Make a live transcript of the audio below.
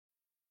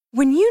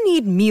When you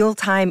need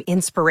mealtime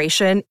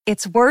inspiration,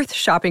 it's worth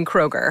shopping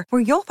Kroger,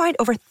 where you'll find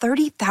over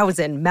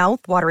 30,000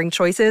 mouth-watering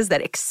choices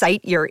that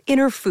excite your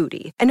inner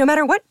foodie. And no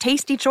matter what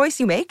tasty choice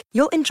you make,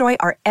 you'll enjoy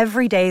our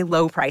everyday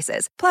low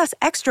prices, plus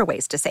extra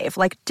ways to save,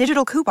 like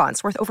digital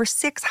coupons worth over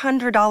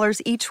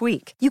 $600 each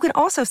week. You can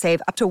also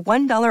save up to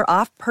 $1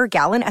 off per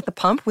gallon at the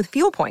pump with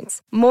fuel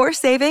points. More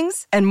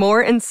savings and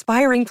more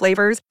inspiring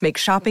flavors make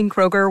shopping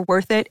Kroger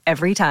worth it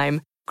every time.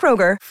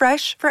 Kroger,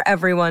 fresh for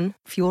everyone.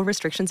 Fuel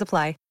restrictions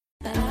apply.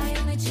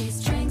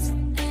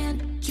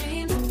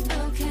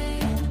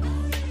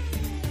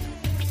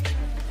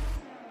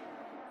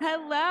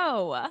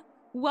 Hello.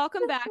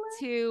 Welcome back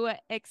to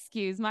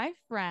Excuse My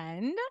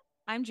Friend.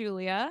 I'm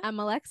Julia. I'm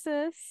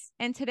Alexis.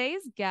 And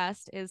today's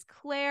guest is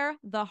Claire,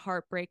 the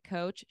Heartbreak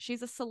Coach.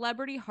 She's a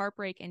celebrity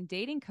heartbreak and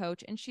dating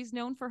coach, and she's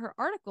known for her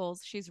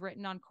articles she's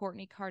written on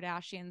Kourtney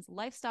Kardashian's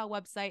lifestyle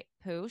website,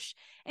 Poosh.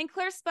 And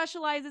Claire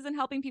specializes in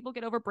helping people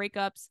get over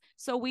breakups,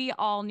 so we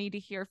all need to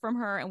hear from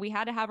her, and we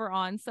had to have her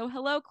on. So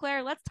hello,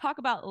 Claire. Let's talk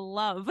about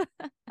love.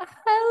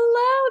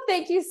 Hello.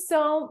 Thank you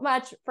so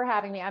much for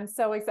having me. I'm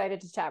so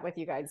excited to chat with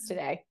you guys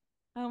today.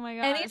 Oh my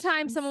gosh.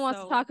 Anytime someone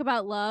wants to talk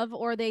about love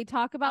or they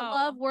talk about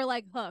love, we're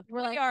like hooked.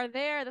 We are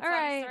there. That's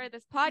why we started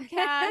this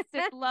podcast.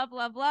 It's love,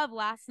 love, love.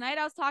 Last night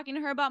I was talking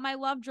to her about my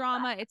love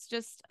drama. It's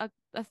just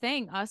a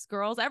thing us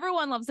girls,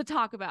 everyone loves to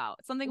talk about.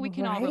 It's something we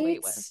can all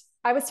relate with.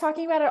 I was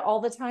talking about it all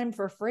the time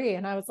for free,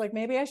 and I was like,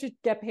 maybe I should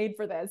get paid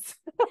for this.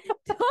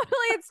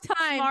 Totally, it's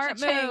time. Smart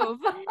move.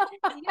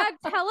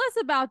 Yeah, tell us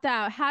about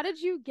that. How did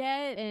you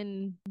get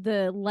in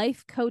the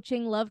life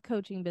coaching, love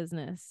coaching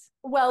business?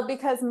 Well,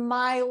 because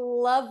my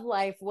love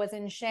life was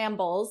in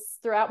shambles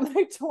throughout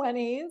my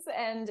 20s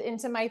and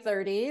into my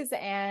 30s.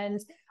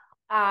 And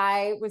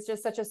I was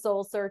just such a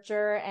soul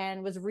searcher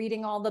and was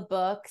reading all the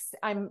books.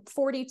 I'm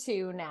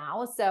 42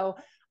 now. So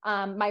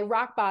my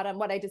rock bottom,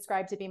 what I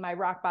described to be my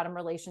rock bottom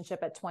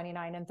relationship at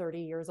 29 and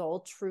 30 years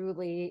old,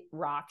 truly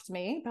rocked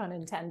me, pun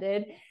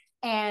intended.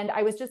 And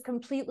I was just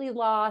completely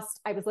lost.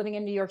 I was living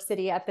in New York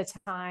City at the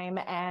time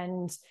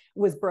and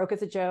was broke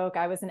as a joke.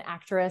 I was an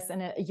actress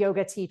and a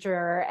yoga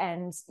teacher.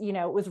 And, you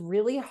know, it was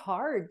really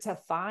hard to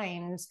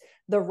find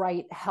the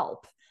right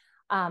help.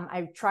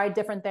 I tried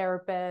different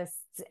therapists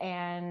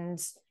and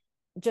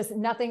just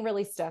nothing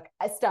really stuck.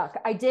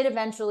 I did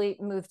eventually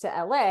move to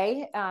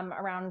LA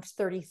around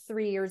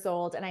 33 years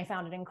old. And I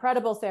found an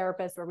incredible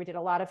therapist where we did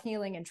a lot of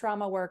healing and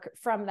trauma work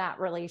from that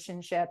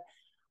relationship.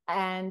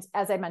 And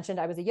as I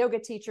mentioned, I was a yoga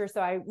teacher. So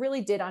I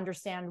really did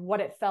understand what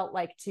it felt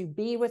like to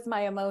be with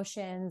my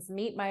emotions,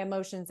 meet my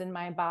emotions in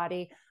my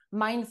body,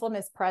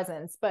 mindfulness,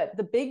 presence. But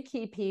the big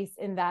key piece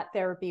in that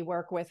therapy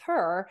work with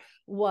her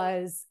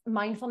was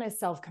mindfulness,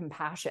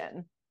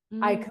 self-compassion.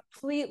 I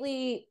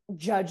completely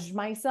judged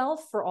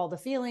myself for all the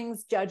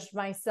feelings, judged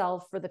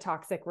myself for the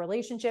toxic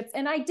relationships.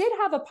 And I did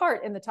have a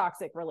part in the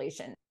toxic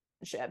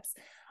relationships.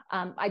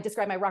 I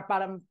describe my rock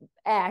bottom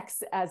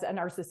ex as a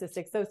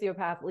narcissistic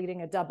sociopath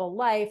leading a double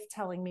life,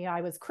 telling me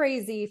I was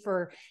crazy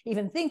for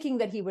even thinking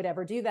that he would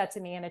ever do that to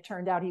me. And it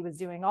turned out he was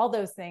doing all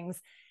those things.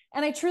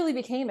 And I truly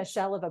became a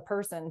shell of a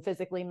person,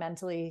 physically,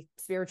 mentally,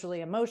 spiritually,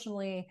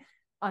 emotionally,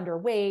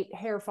 underweight,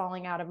 hair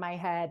falling out of my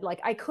head. Like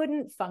I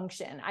couldn't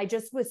function. I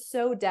just was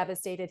so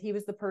devastated. He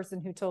was the person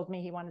who told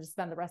me he wanted to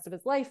spend the rest of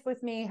his life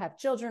with me, have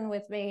children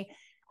with me.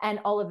 And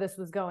all of this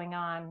was going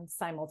on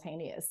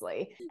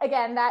simultaneously.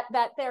 Again,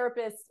 that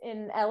therapist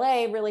in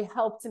LA really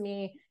helped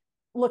me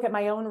look at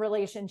my own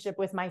relationship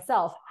with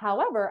myself.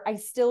 However, I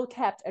still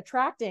kept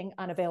attracting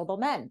unavailable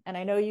men. And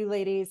I know you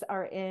ladies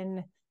are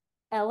in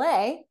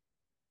LA.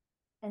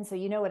 And so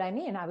you know what I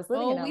mean. I was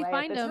living in LA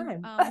at the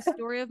time.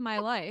 Story of my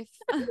life.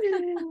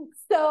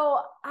 So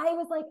I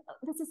was like,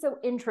 this is so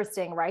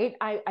interesting, right?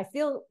 I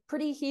feel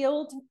pretty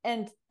healed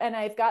and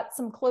I've got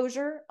some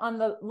closure on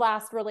the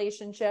last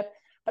relationship,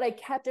 but I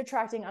kept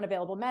attracting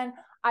unavailable men.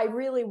 I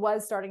really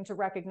was starting to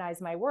recognize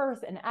my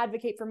worth and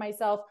advocate for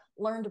myself,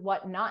 learned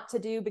what not to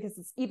do, because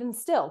it's even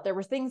still, there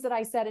were things that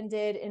I said and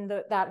did in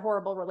that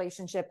horrible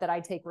relationship that I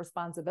take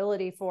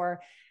responsibility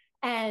for.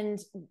 And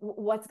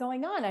what's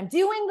going on? I'm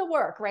doing the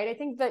work, right? I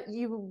think that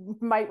you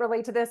might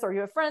relate to this, or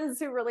you have friends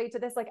who relate to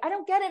this. Like, I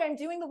don't get it. I'm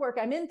doing the work.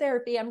 I'm in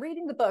therapy. I'm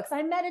reading the books.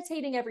 I'm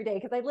meditating every day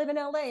because I live in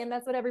LA and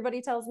that's what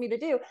everybody tells me to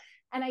do.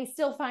 And I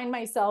still find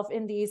myself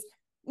in these,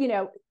 you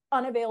know,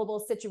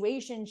 unavailable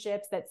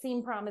situationships that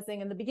seem promising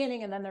in the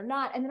beginning and then they're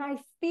not. And then I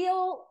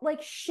feel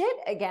like shit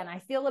again. I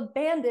feel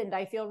abandoned.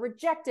 I feel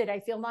rejected. I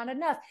feel not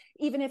enough.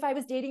 Even if I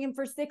was dating him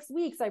for 6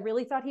 weeks, I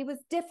really thought he was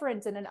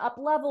different and an up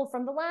level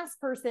from the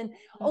last person,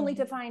 only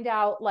to find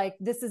out like,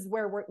 this is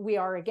where we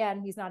are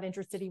again. He's not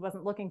interested. He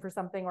wasn't looking for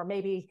something, or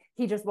maybe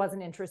he just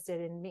wasn't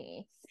interested in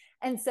me.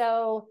 And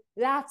so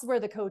that's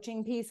where the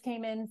coaching piece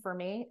came in for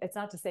me. It's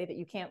not to say that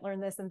you can't learn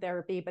this in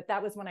therapy, but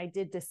that was when I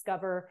did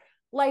discover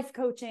life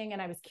coaching.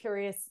 And I was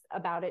curious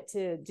about it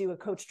to do a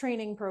coach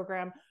training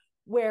program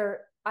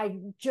where I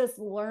just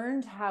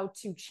learned how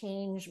to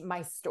change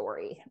my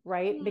story,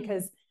 right?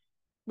 Because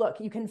look,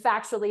 you can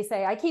factually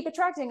say, I keep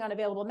attracting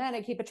unavailable men.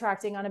 I keep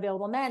attracting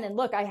unavailable men. And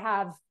look, I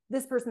have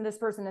this person,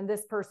 and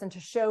this person to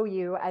show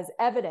you as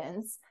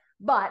evidence.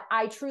 But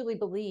I truly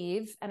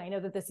believe, and I know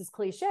that this is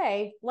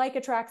cliche, like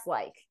attracts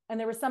like. And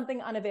there was something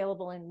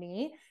unavailable in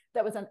me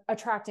that was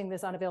attracting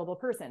this unavailable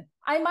person.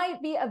 I might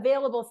be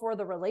available for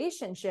the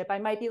relationship. I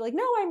might be like,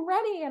 no, I'm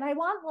ready and I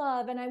want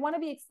love and I want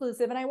to be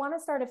exclusive and I want to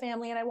start a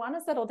family and I want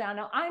to settle down.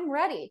 Now I'm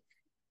ready.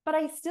 But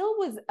I still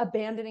was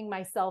abandoning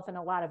myself in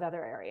a lot of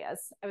other areas.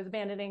 I was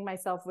abandoning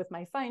myself with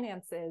my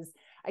finances.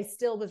 I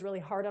still was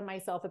really hard on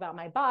myself about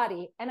my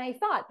body. And I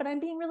thought, but I'm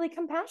being really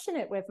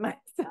compassionate with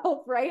myself,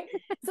 right?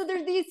 So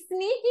there's these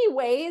sneaky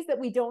ways that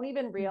we don't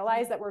even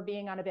realize that we're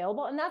being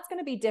unavailable. And that's going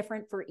to be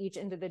different for each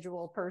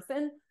individual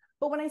person.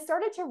 But when I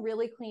started to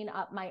really clean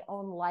up my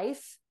own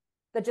life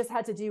that just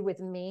had to do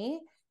with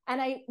me,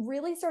 and I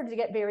really started to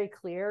get very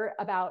clear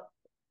about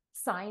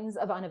signs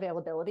of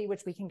unavailability,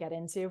 which we can get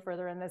into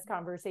further in this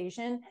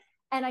conversation.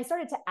 And I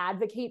started to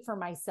advocate for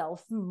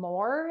myself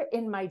more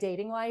in my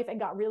dating life and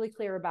got really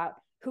clear about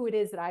who it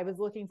is that I was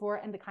looking for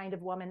and the kind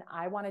of woman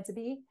I wanted to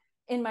be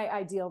in my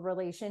ideal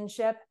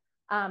relationship.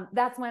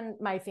 That's when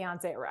my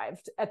fiance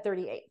arrived at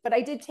 38. But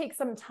I did take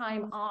some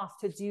time off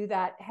to do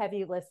that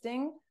heavy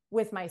lifting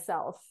with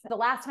myself. The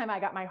last time I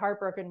got my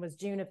heart broken was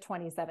June of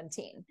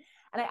 2017.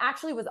 And I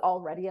actually was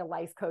already a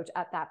life coach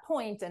at that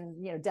point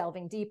and,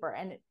 delving deeper.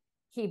 And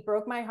he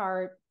broke my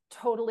heart,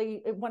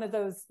 totally one of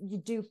those, you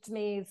duped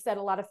me, said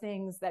a lot of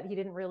things that he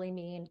didn't really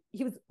mean.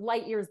 He was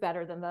light years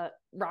better than the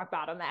rock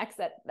bottom ex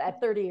at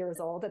 30 years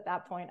old. At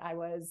that point, I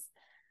was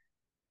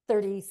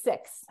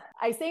 36.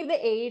 I say the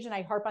age and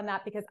I harp on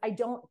that because I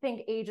don't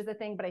think age is a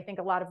thing, but I think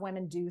a lot of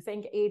women do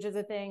think age is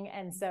a thing.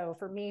 And so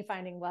for me,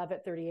 finding love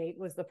at 38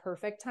 was the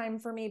perfect time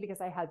for me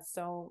because I had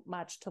so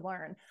much to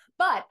learn.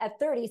 But at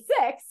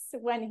 36,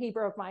 when he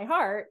broke my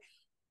heart,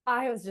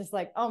 I was just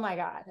like, oh my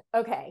God,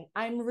 okay,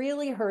 I'm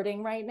really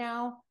hurting right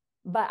now,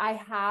 but I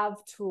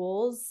have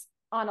tools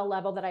on a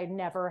level that I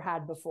never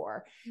had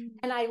before. Mm-hmm.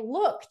 And I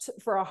looked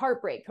for a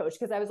heartbreak coach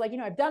because I was like,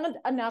 I've done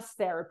enough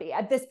therapy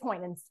at this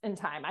point in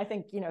time. I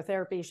think,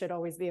 therapy should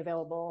always be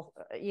available,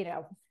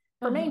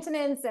 for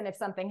maintenance and if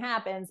something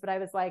happens. But I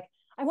was like,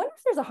 I wonder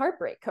if there's a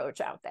heartbreak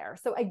coach out there.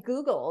 So I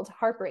Googled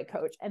heartbreak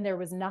coach and there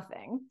was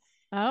nothing.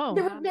 Oh,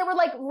 there were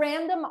like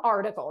random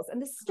articles,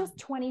 and this is just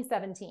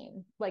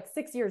 2017, like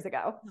 6 years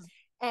ago.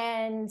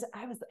 And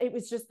it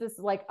was just this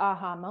like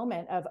aha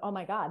moment of, oh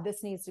my God,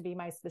 this needs to be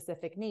my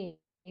specific niche.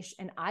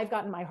 And I've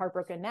gotten my heart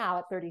broken now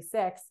at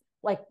 36,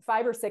 like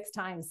 5 or 6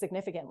 times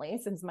significantly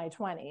since my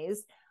 20s.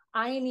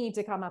 I need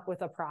to come up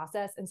with a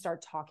process and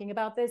start talking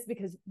about this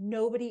because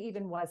nobody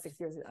even was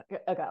 6 years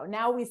ago.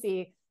 Now we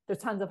see there's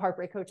tons of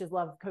heartbreak coaches,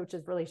 love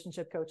coaches,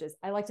 relationship coaches.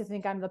 I like to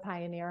think I'm the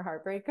pioneer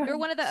heartbreak coach. You're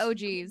one of the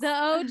OGs. The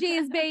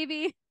OGs,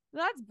 baby.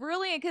 That's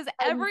brilliant because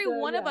every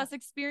one of us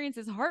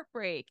experiences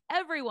heartbreak.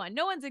 Everyone.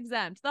 No one's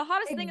exempt. The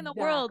hottest thing in the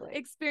world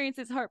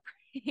experiences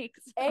heartbreak.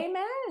 So.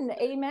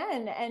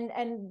 Amen.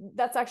 And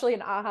that's actually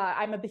an aha.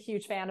 I'm a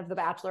huge fan of The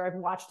Bachelor. I've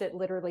watched it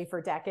literally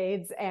for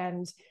decades.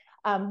 And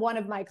one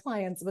of my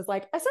clients was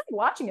like, I started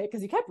watching it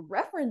because you kept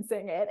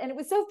referencing it. And it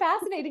was so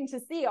fascinating to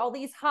see all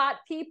these hot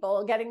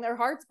people getting their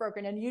hearts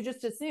broken. And you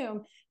just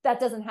assume that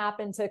doesn't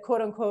happen to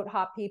quote unquote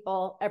hot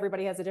people.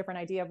 Everybody has a different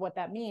idea of what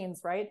that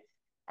means, right?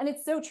 And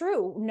it's so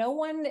true. No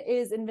one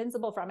is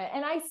invincible from it.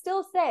 And I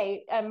still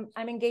say I'm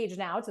engaged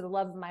now to the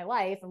love of my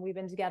life. And we've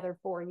been together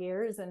 4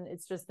 years and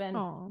it's just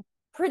been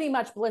pretty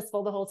much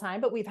blissful the whole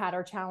time, but we've had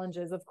our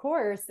challenges, of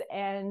course.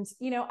 And,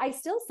 I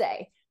still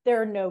say there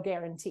are no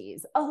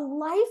guarantees. A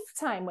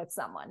lifetime with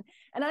someone.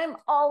 And I'm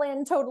all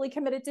in, totally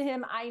committed to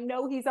him. I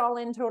know he's all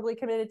in, totally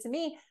committed to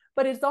me.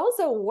 But it's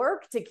also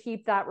work to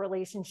keep that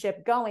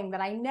relationship going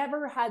that I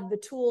never had the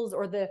tools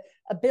or the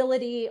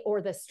ability or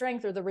the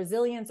strength or the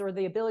resilience or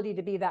the ability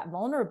to be that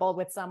vulnerable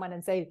with someone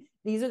and say,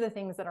 these are the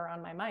things that are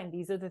on my mind.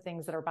 These are the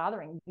things that are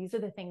bothering me. These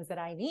are the things that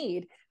I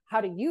need. How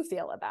do you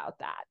feel about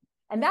that?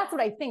 And that's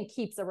what I think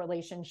keeps a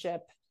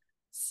relationship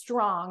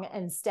strong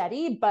and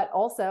steady, but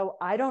also,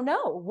 I don't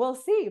know, we'll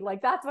see.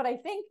 Like, that's what I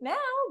think now,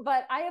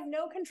 but I have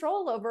no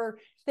control over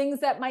things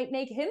that might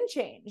make him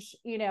change,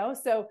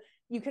 so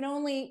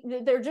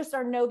there just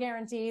are no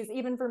guarantees,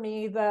 even for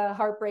me, the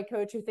heartbreak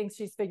coach who thinks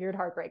she's figured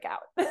heartbreak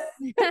out.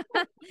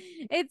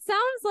 It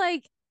sounds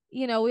like,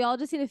 we all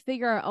just need to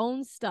figure our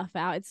own stuff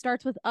out. It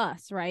starts with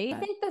us, right? I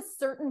think the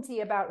certainty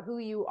about who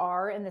you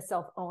are and the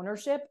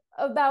self-ownership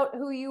about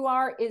who you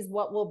are is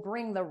what will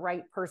bring the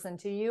right person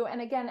to you. And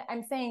again,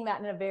 I'm saying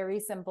that in a very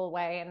simple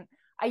way. And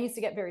I used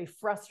to get very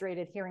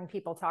frustrated hearing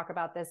people talk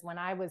about this when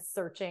I was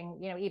searching,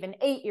 even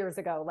 8 years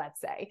ago, let's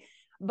say.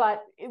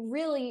 But it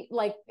really,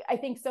 I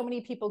think so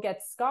many people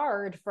get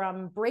scarred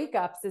from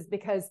breakups is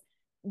because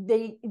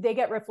they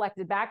get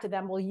reflected back to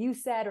them. Well, you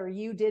said, or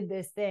you did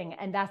this thing,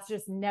 and that's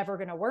just never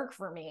going to work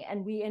for me.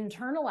 And we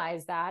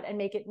internalize that and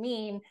make it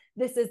mean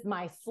this is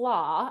my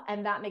flaw,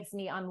 and that makes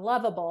me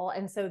unlovable.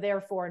 And so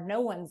therefore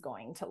no one's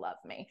going to love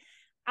me.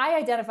 I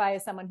identify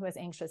as someone who has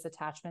anxious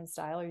attachment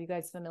style. Are you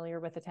guys familiar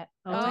with Oh,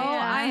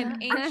 I am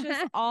anxious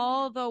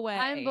all the way.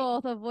 I'm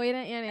both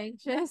avoidant and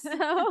anxious. So.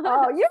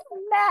 Oh, you're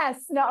a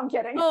mess. No, I'm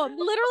kidding. Oh,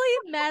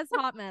 literally mess,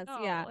 hot mess.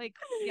 Oh, Yeah. like,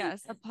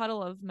 yes, a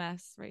puddle of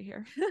mess right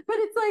here. But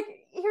it's like,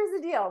 here's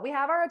the deal. We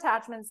have our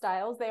attachment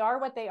styles. They are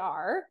what they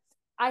are.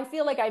 I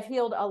feel like I've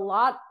healed a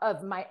lot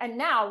of my, and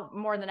now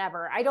more than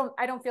ever, I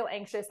don't feel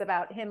anxious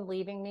about him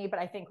leaving me, but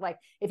I think like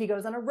if he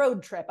goes on a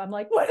road trip, I'm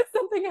like, what if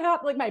something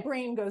happens? Like my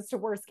brain goes to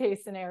worst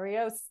case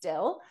scenario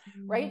still.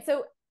 Right.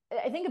 So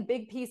I think a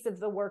big piece of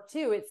the work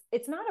too,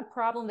 it's not a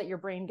problem that your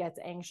brain gets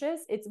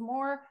anxious. It's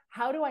more,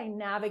 how do I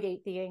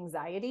navigate the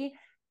anxiety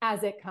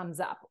as it comes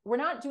up? We're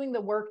not doing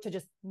the work to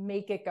just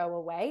make it go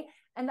away.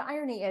 And the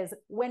irony is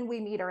when we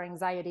meet our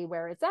anxiety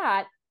where it's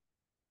at,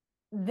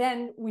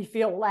 then we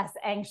feel less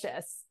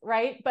anxious,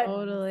 right? But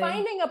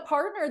finding a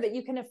partner that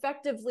you can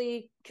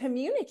effectively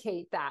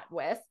communicate that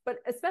with, but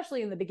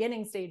especially in the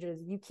beginning stages,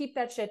 you keep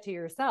that shit to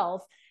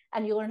yourself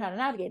and you learn how to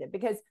navigate it.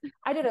 Because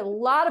I did a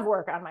lot of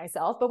work on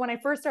myself, but when I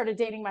first started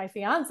dating my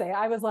fiance,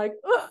 I was like,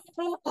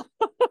 oh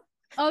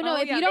no,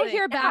 if you don't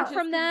hear back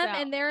from them out.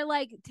 and they're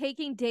like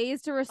taking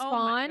days to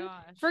respond,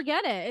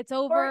 forget it. It's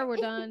over. We're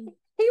done.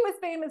 He was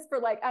famous for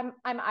like, I'm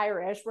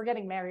Irish. We're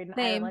getting married in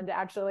Ireland,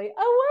 actually.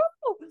 Oh, wow.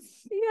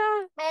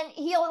 Yeah. And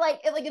he'll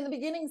like in the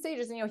beginning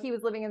stages, you know, he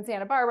was living in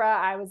Santa Barbara.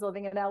 I was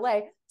living in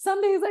LA.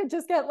 Some days I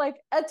just get like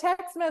a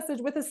text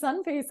message with a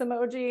sun face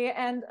emoji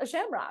and a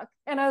shamrock.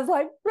 And I was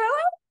like,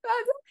 really?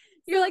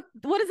 You're like,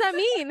 what does that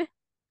mean?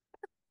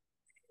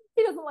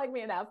 He doesn't like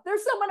me enough.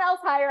 There's someone else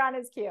higher on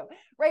his queue,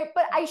 right?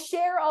 But I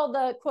share all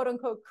the quote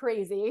unquote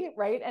crazy,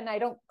 right? And I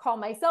don't call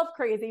myself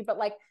crazy, but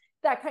like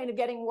that kind of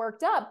getting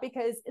worked up,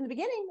 because in the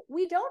beginning,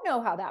 we don't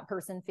know how that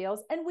person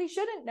feels and we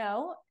shouldn't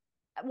know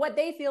what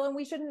they feel and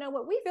we shouldn't know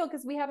what we feel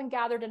because we haven't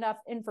gathered enough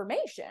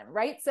information,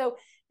 right? So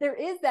there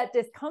is that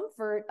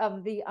discomfort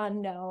of the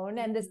unknown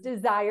and this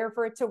desire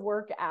for it to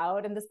work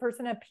out. And this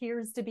person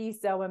appears to be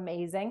so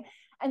amazing.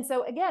 And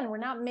so again, we're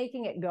not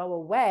making it go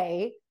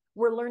away.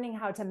 We're learning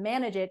how to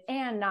manage it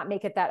and not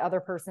make it that other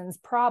person's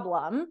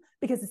problem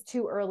because it's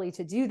too early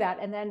to do that.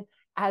 And then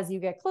as you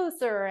get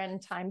closer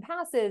and time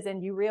passes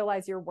and you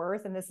realize your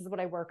worth, and this is what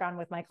I work on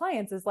with my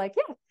clients, is like,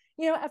 yeah,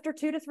 you know, after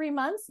 2 to 3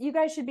 months, you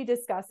guys should be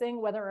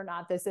discussing whether or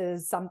not this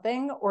is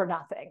something or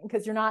nothing,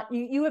 because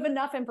you have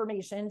enough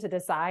information to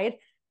decide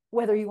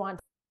whether you want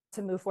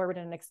to move forward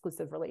in an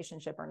exclusive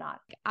relationship or not.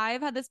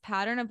 I've had this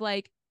pattern of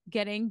like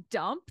getting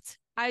dumped.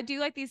 I do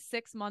like these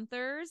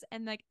 6-monthers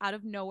and like out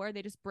of nowhere,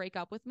 they just break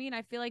up with me. And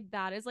I feel like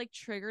that has like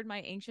triggered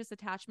my anxious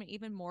attachment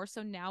even more.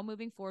 So now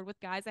moving forward with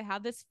guys, I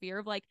have this fear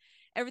of like,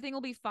 everything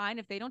will be fine.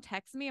 If they don't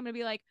text me, I'm going to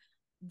be like,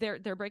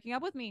 they're breaking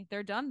up with me.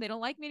 They're done. They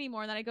don't like me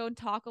anymore. And then I go and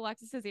talk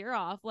Alexis's ear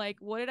off. Like,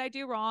 what did I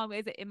do wrong?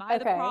 Am I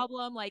the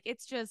problem? Like,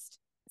 it's just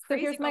So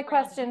here's my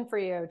question for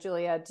you,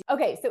 Julia.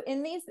 Okay. So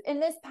in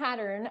this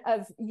pattern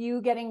of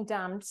you getting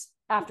dumped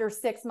after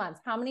 6 months,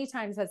 how many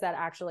times has that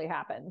actually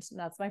happened? And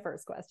that's my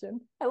first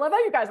question. I love how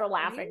you guys are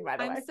laughing, by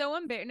the way. I'm so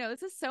embarrassed. No,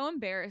 this is so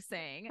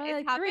embarrassing. Probably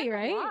It's like 3,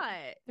 right? a lot.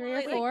 3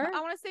 or 4?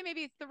 I want to say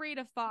maybe 3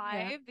 to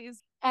 5. Yeah.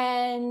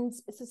 And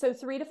so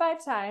 3 to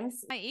 5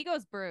 times. My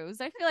ego's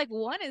bruised. I feel like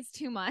 1 is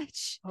too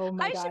much. Oh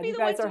my God, you the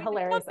guys one are doing the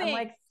hilarious. I'm flipping.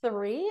 like,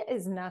 3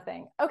 is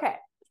nothing. Okay.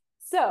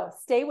 So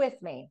stay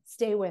with me.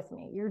 Stay with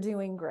me. You're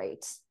doing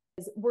great.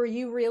 Were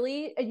you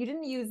really, you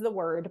didn't use the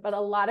word, but a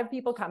lot of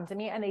people come to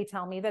me and they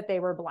tell me that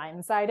they were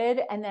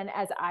blindsided. And then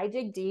as I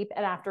dig deep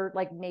and after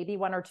like maybe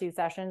 1 or 2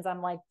 sessions,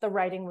 I'm like, the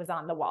writing was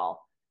on the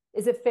wall.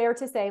 Is it fair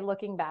to say,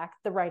 looking back,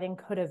 the writing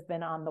could have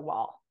been on the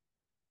wall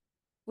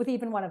with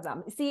even one of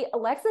them? See,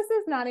 Alexis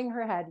is nodding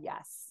her head.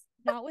 Yes.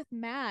 Not with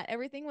Matt.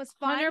 Everything was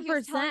fine. 100%. He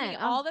was telling me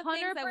all the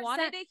things I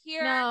wanted to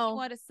hear. No. He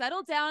wanted to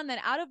settle down. And then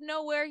out of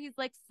nowhere, he's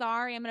like,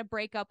 sorry, I'm going to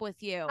break up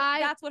with you.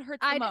 That's what hurts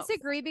the most. I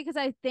disagree, because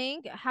I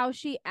think how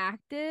she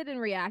acted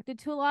and reacted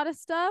to a lot of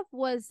stuff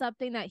was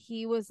something that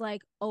he was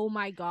like, oh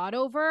my God,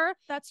 over.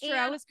 That's true.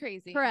 I was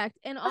crazy. Correct.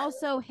 And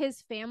also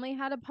his family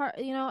had a part,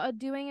 a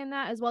doing in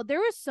that as well. There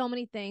were so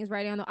many things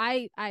writing on the,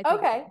 I think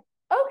okay.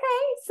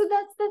 Okay, so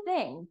that's the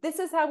thing. This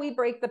is how we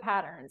break the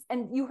patterns.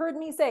 And you heard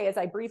me say, as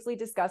I briefly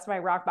discussed my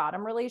rock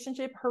bottom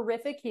relationship,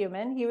 horrific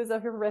human. He was a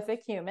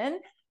horrific human,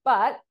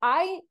 but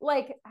I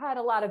like had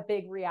a lot of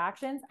big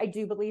reactions. I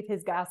do believe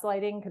his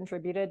gaslighting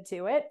contributed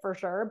to it for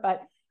sure,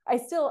 but I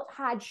still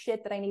had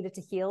shit that I needed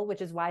to heal,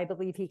 which is why I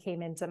believe he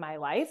came into my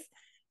life.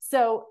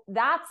 So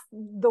that's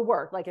the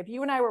work. Like if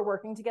you and I were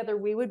working together,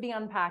 we would be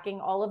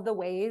unpacking all of the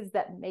ways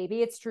that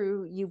maybe it's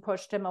true you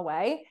pushed him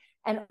away,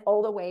 and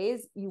all the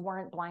ways you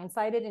weren't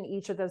blindsided in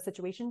each of those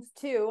situations.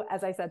 To,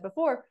 as I said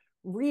before,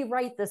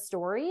 rewrite the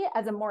story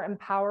as a more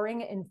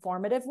empowering,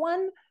 informative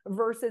one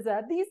versus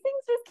these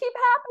things just keep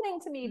happening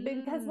to me.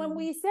 Because when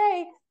we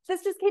say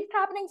this just keeps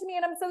happening to me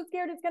and I'm so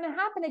scared it's going to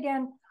happen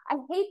again, I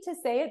hate to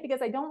say it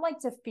because I don't like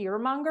to fear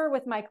monger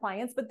with my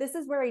clients, but this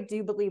is where I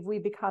do believe we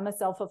become a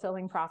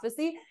self-fulfilling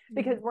prophecy,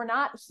 because we're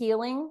not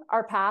healing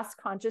our past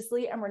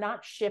consciously and we're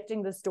not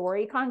shifting the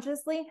story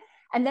consciously.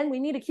 And then we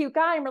meet a cute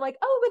guy and we're like,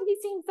 oh, but he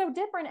seems so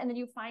different. And then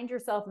you find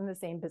yourself in the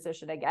same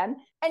position again.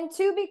 And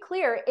to be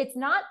clear, it's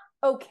not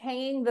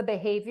okaying the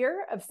behavior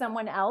of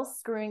someone else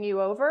screwing you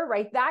over,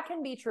 right? That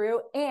can be true.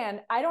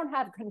 And I don't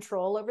have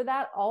control over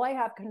that. All I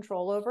have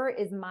control over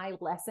is my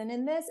lesson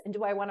in this. And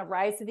do I want to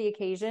rise to the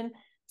occasion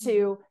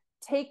to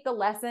take the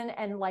lesson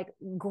and like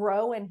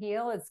grow and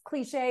heal? As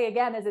cliche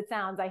again as it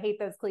sounds, I hate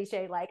those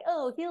cliche like,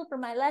 oh, heal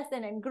from my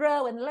lesson and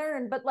grow and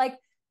learn. But like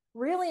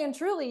really and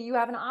truly, you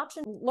have an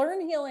option: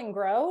 learn, heal, and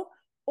grow,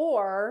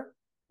 or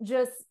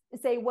just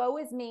say, woe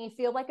is me,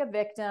 feel like a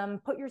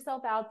victim, put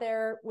yourself out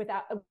there with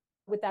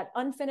that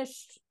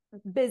unfinished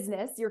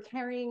business you're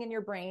carrying in your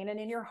brain and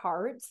in your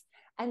heart,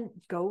 and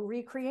go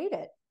recreate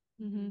it.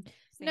 Same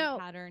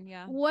pattern.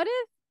 Yeah. What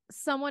if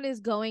someone is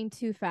going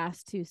too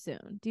fast too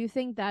soon? Do you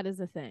think that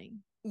is a thing?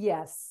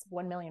 Yes,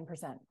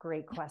 1,000,000%.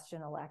 Great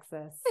question,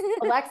 Alexis.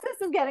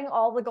 Alexis is getting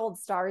all the gold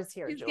stars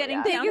here.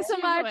 Julia. Thank you so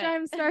much.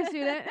 I'm a star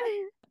student.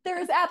 There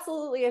is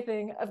absolutely a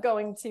thing of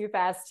going too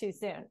fast too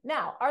soon.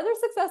 Now, are there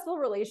successful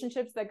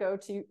relationships that go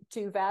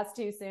too fast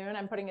too soon?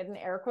 I'm putting it in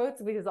air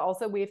quotes because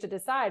also we have to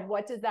decide,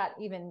 what does that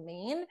even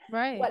mean?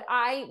 Right. What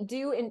I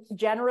do and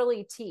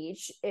generally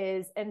teach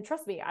is, and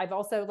trust me, I've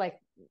also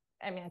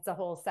it's a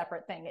whole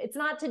separate thing. It's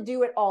not to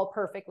do it all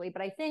perfectly,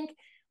 but I think,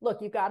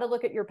 look, you got to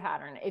look at your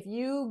pattern. If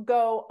you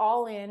go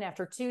all in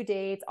after 2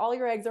 dates, all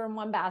your eggs are in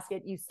one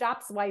basket, you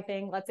stop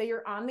swiping, let's say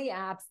you're on the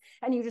apps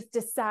and you just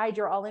decide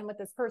you're all in with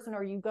this person,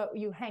 or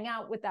you hang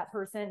out with that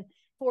person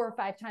 4 or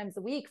 5 times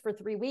a week for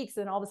 3 weeks,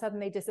 and all of a sudden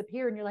they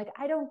disappear and you're like,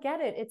 I don't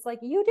get it. It's like,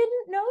 you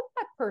didn't know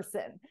that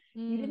person.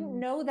 You didn't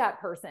know that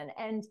person.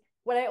 And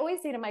what I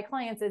always say to my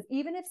clients is,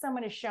 even if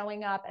someone is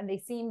showing up and they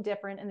seem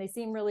different and they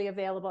seem really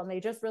available and they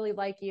just really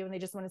like you and they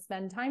just want to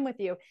spend time with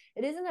you,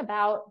 it isn't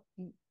about,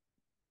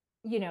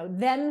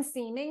 them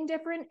seeming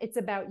different. It's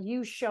about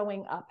you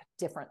showing up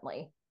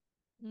differently,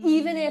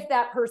 even if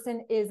that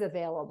person is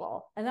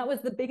available. And that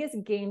was the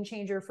biggest game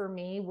changer for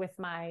me with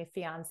my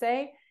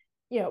fiance.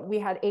 We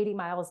had 80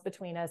 miles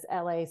between us,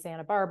 LA,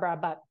 Santa Barbara,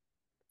 but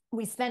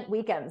we spent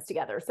weekends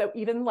together. So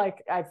even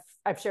like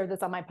I've shared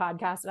this on my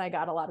podcast and I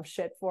got a lot of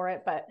shit for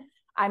it, but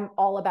I'm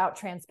all about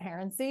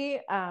transparency.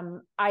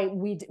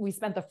 We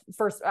spent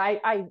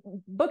I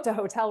booked a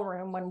hotel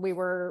room when we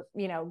were,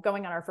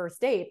 going on our first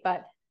date,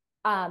 but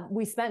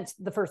we spent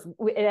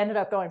it ended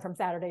up going from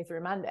Saturday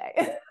through Monday,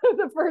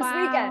 the first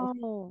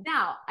weekend.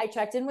 Now I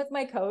checked in with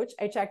my coach.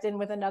 I checked in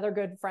with another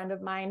good friend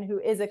of mine who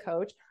is a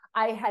coach.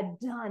 I had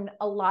done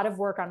a lot of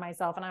work on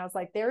myself and I was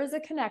like, there is a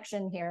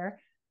connection here.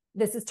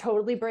 This is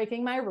totally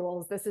breaking my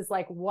rules. This is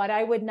like what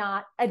I would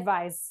not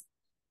advise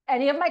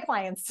any of my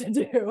clients to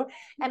do.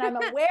 And I'm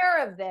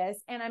aware of this.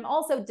 And I'm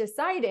also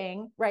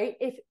deciding, right,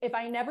 if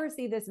I never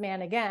see this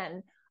man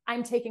again,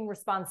 I'm taking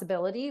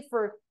responsibility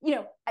for,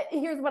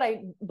 here's what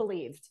I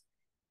believed.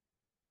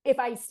 If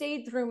I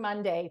stayed through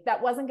Monday,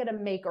 that wasn't going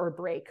to make or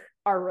break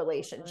our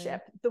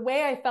relationship. Right. The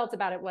way I felt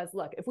about it was,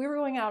 look, if we were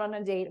going out on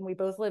a date and we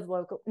both live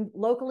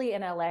locally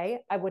in LA,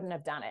 I wouldn't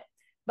have done it.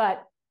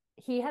 But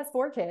he has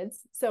 4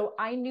 kids. So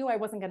I knew I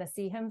wasn't going to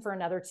see him for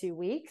another 2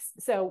 weeks.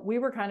 So we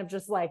were kind of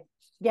just like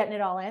getting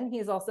it all in.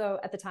 He's also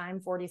at the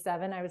time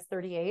 47. I was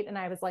 38. And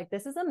I was like,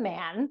 this is a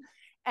man.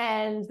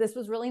 And this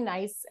was really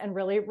nice and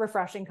really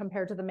refreshing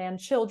compared to the man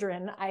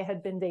children I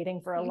had been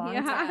dating for a long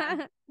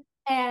time.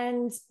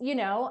 And,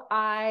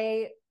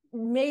 I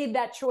made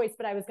that choice,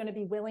 but I was going to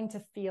be willing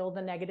to feel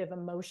the negative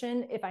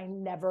emotion if I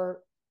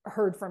never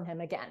heard from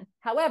him again.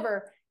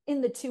 However,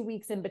 in the 2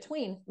 weeks in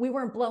between, we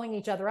weren't blowing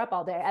each other up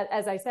all day.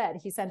 As I said,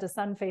 he sent a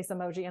sun face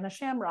emoji and a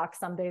shamrock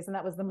some days, and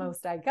that was the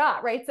most I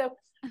got, right? So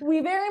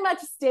we very much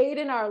stayed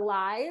in our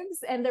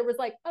lives, and there was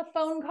like a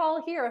phone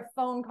call here, a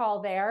phone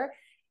call there.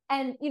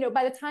 And,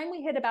 by the time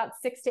we hit about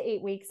 6 to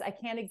 8 weeks, I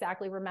can't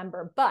exactly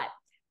remember, but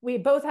we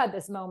both had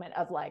this moment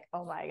of like,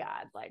 oh my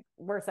God, like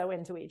we're so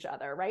into each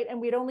other, right? And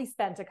we'd only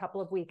spent a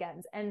couple of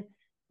weekends. And,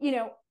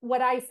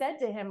 what I said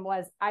to him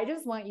was, I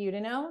just want you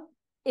to know,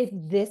 if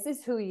this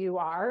is who you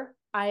are,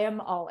 I am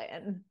all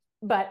in.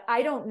 But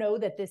I don't know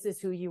that this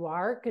is who you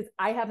are because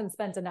I haven't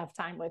spent enough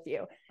time with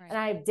you. Right. And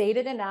I've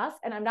dated enough.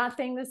 And I'm not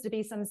saying this to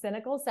be some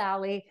cynical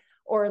Sally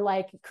or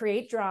like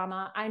create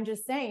drama. I'm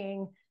just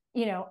saying,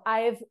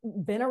 I've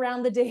been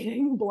around the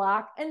dating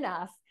block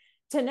enough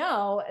to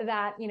know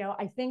that,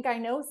 I think I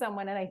know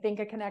someone and I think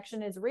a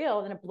connection is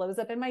real, and it blows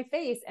up in my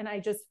face. And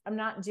I'm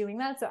not doing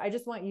that. So I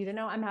just want you to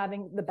know I'm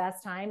having the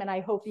best time, and I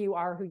hope you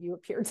are who you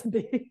appear to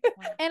be.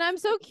 And I'm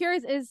so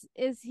curious,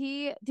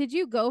 did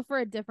you go for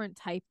a different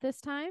type this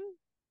time?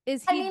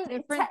 Is he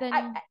different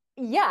than?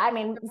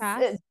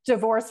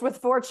 Divorced with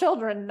 4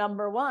 children,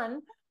 number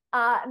 1.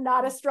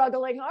 Not a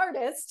struggling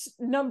artist,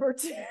 number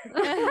 2.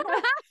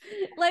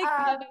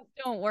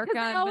 Don't work on.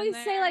 I always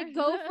say like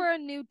go for a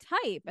new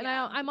type, and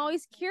I'm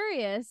always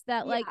curious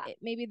that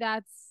maybe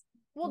that's.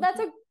 Well,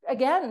 that's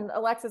again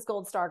Alexis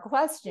Gold Star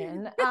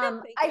question.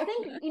 I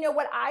think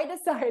what I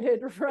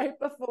decided right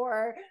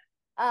before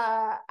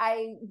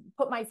I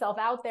put myself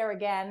out there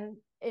again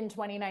in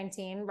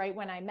 2019, right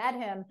when I met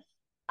him.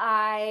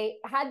 I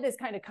had this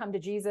kind of come to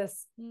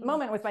Jesus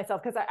moment with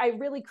myself, because I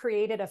really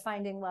created a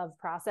finding love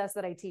process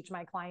that I teach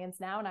my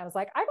clients now. And I was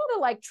like, I gotta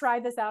like try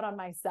this out on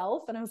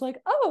myself. And I was like,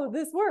 oh,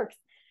 this works.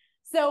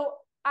 So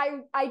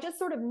I just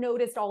sort of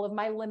noticed all of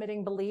my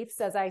limiting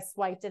beliefs as I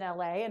swiped in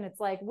LA. And it's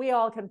like, we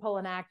all can pull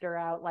an actor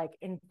out like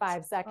in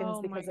 5 seconds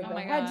because of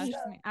their gosh,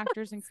 headshot.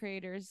 actors and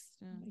creators.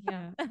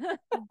 Yeah.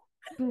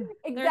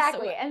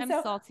 Exactly. So, and I'm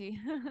so salty.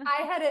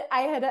 I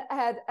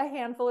had a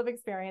handful of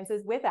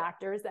experiences with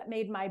actors that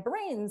made my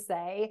brain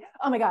say,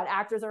 oh my God,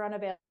 actors are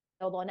unavailable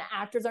and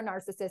actors are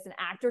narcissists and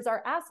actors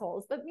are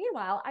assholes. But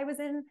meanwhile, I was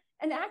in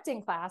an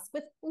acting class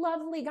with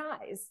lovely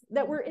guys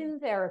that were in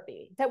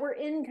therapy, that were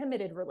in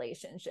committed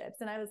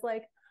relationships. And I was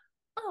like,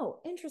 oh,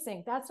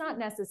 interesting. That's not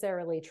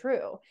necessarily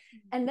true.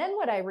 And then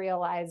what I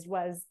realized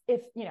was,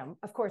 if, you know,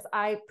 of course,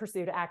 I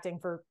pursued acting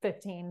for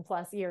 15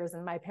 plus years,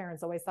 and my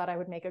parents always thought I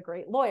would make a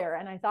great lawyer.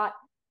 And I thought,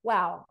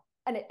 wow.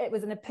 And it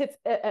was an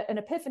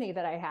epiphany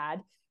that I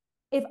had.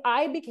 If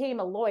I became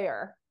a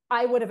lawyer,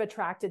 I would have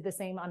attracted the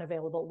same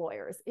unavailable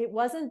lawyers. It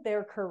wasn't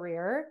their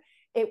career.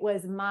 It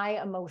was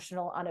my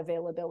emotional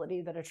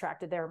unavailability that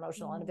attracted their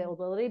emotional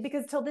unavailability,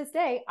 because till this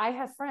day, I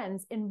have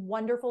friends in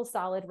wonderful,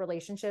 solid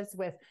relationships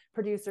with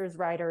producers,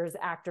 writers,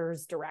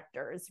 actors,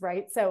 directors,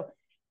 right? So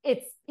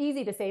it's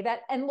easy to say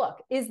that. And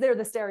look, is there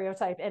the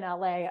stereotype in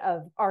LA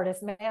of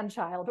artist man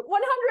child?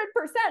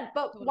 100%.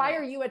 But Totally. Why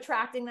are you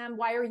attracting them?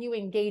 Why are you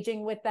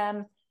engaging with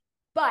them?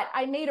 But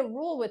I made a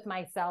rule with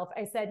myself.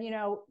 I said, you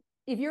know,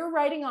 if you're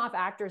writing off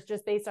actors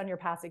just based on your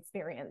past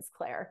experience,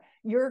 Claire,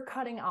 you're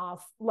cutting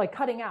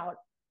out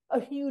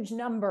a huge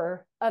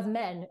number of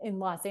men in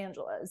Los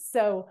Angeles.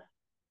 So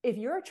if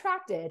you're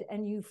attracted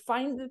and you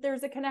find that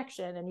there's a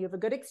connection and you have a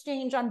good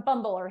exchange on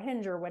Bumble or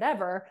Hinge or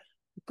whatever,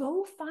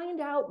 go find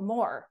out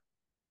more.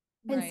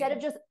 Right. Instead of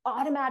just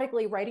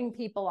automatically writing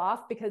people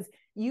off because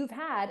you've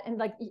had, and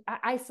like,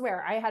 I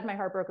swear I had my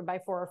heart broken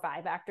by 4 or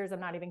 5 actors. I'm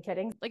not even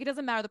kidding. Like, it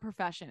doesn't matter the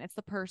profession, it's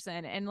the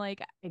person. And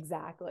like,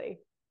 exactly.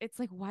 It's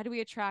like, why do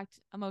we attract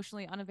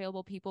emotionally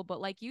unavailable people?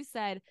 But like you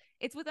said,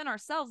 it's within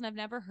ourselves. And I've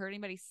never heard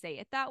anybody say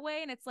it that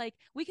way. And it's like,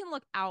 we can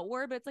look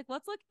outward, but it's like,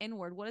 let's look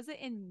inward. What is it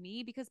in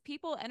me? Because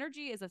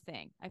energy is a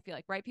thing, I feel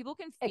like, right? People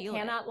can feel it.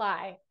 Cannot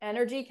lie.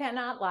 Energy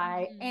cannot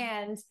lie.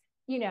 And,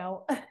 you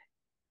know,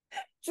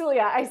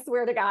 Julia, I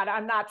swear to God,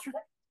 I'm not trying.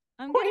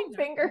 I'm pointing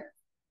fingers.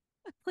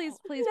 Please.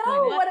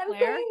 No,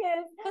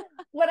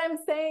 what I'm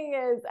saying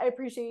is I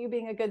appreciate you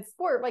being a good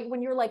sport. Like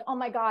when you're like, oh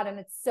my God, and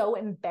it's so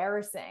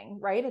embarrassing,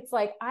 right? It's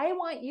like, I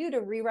want you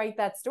to rewrite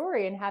that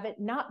story and have it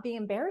not be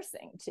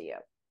embarrassing to you.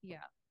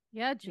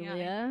 Yeah,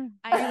 Julia.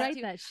 I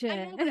write that shit.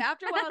 I know, but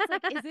after a while, it's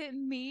like, is it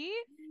me?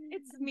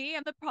 It's me.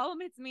 And the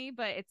problem, it's me,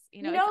 but it's,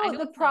 you know,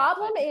 the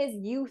problem is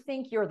you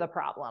think you're the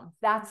problem.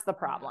 That's the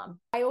problem.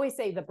 I always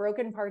say the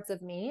broken parts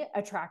of me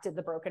attracted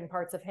the broken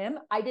parts of him.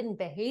 I didn't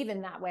behave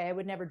in that way. I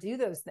would never do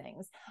those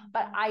things,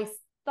 but I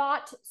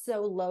thought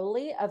so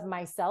lowly of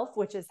myself,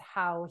 which is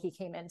how he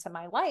came into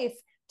my life,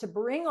 to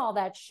bring all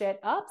that shit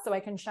up so I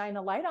can shine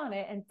a light on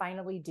it and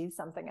finally do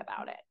something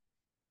about it.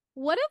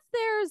 What if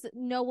there's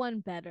no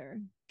one better?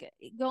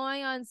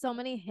 Going on so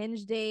many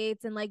Hinge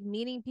dates and like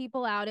meeting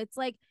people out, it's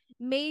like,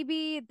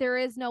 maybe there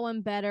is no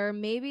one better.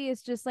 Maybe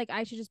it's just like,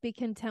 I should just be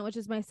content with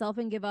just myself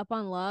and give up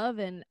on love.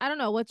 And I don't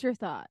know. What's your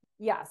thought?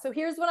 Yeah. So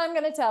here's what I'm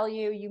going to tell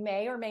you. You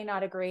may or may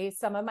not agree.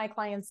 Some of my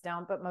clients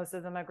don't, but most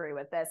of them agree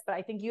with this. But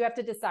I think you have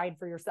to decide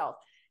for yourself.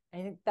 I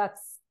think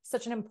that's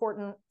such an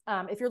important,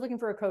 if you're looking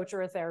for a coach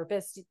or a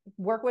therapist,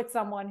 work with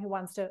someone who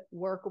wants to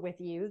work with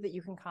you, that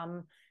you can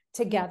come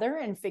together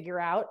and figure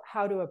out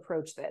how to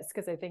approach this.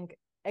 Because I think,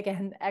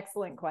 again,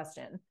 excellent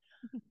question.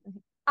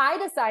 I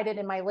decided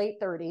in my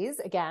late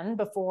 30s, again,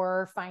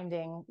 before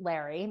finding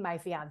Larry, my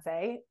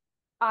fiance,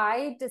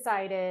 I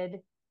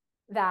decided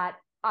that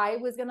I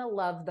was going to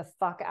love the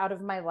fuck out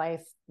of my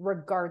life,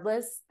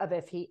 regardless of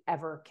if he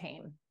ever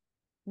came.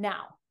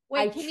 Now,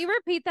 wait, can you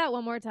repeat that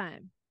one more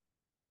time?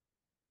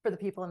 For the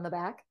people in the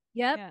back?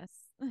 Yep.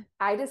 Yes.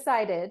 I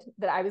decided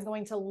that I was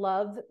going to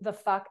love the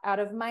fuck out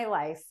of my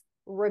life,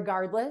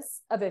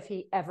 regardless of if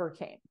he ever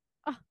came.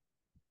 Oh,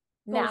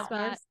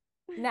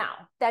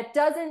 now, that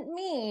doesn't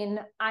mean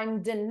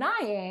I'm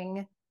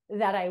denying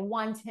that I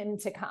want him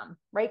to come,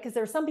 right? Because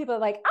there's some people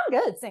like, I'm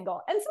good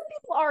single. And some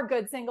people are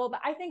good single, but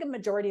I think a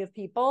majority of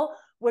people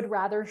would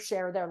rather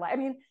share their life. I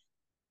mean,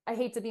 I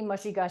hate to be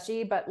mushy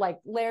gushy, but like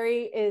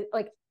Larry is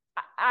like,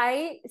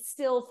 I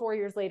still 4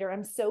 years later,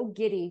 I'm so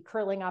giddy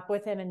curling up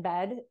with him in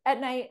bed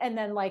at night. And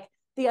then like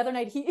the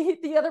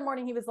other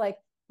morning, he was like,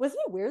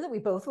 wasn't it weird that we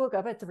both woke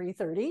up at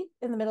 3:30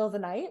 in the middle of the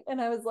night?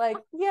 And I was like,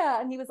 yeah.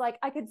 And he was like,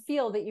 I could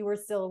feel that you were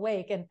still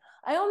awake. And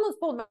I almost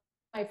pulled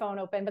my phone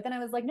open, but then I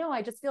was like, no,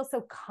 I just feel so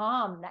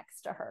calm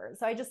next to her.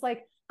 So I just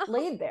like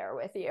laid there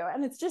with you.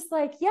 And it's just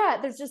like, yeah,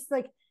 there's just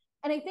like,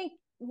 and I think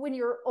when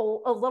you're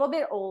a little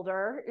bit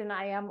older, and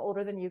I am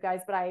older than you guys,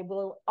 but I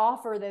will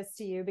offer this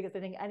to you because I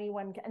think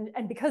anyone can,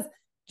 and because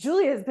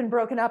Julia's been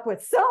broken up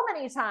with so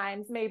many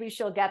times, maybe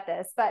she'll get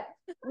this. But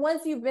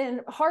once you've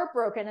been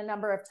heartbroken a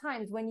number of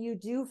times, when you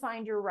do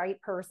find your right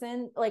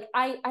person, like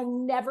I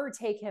never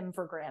take him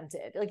for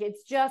granted. Like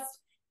it's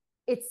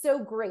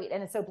so great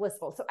and it's so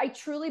blissful. So I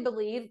truly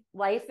believe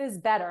life is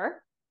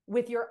better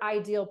with your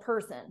ideal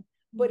person.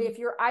 But if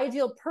your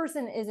ideal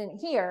person isn't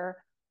here,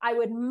 I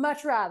would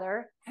much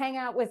rather hang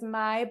out with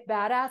my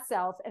badass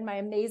self and my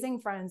amazing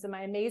friends and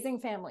my amazing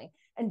family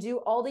and do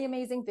all the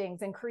amazing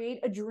things and create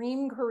a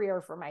dream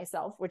career for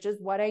myself, which is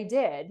what I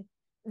did,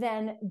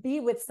 than be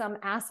with some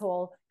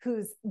asshole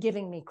who's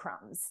giving me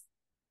crumbs.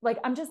 Like,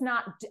 I'm just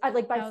not,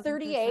 like by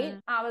 38,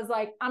 I was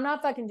like, I'm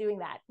not fucking doing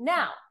that.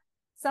 Now,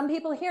 some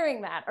people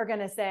hearing that are going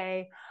to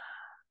say,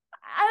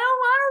 I don't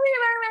want to be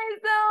by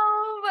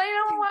myself. I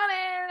don't want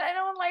it. I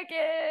don't like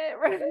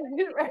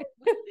it. Right.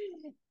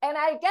 And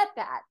I get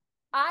that.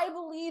 I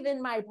believe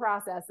in my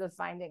process of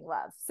finding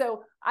love.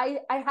 So I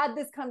had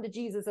this come to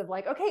Jesus of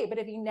like, okay, but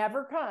if he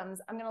never comes,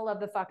 I'm going to love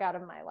the fuck out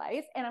of my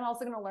life. And I'm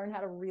also going to learn how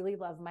to really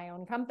love my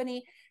own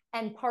company.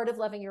 And part of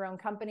loving your own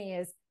company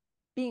is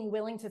being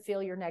willing to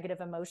feel your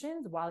negative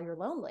emotions while you're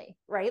lonely,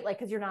 right? Like,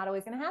 because you're not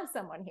always going to have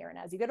someone here. And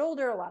as you get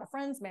older, a lot of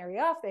friends marry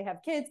off, they have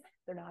kids,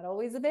 they're not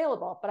always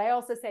available. But I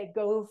also say,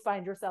 go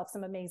find yourself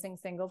some amazing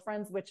single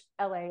friends, which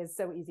LA is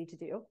so easy to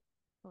do.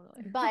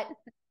 Totally. But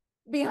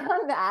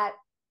beyond that,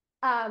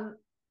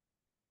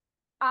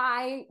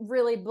 I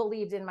really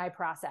believed in my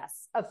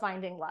process of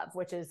finding love,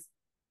 which is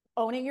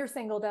owning your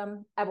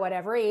singledom at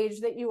whatever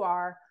age that you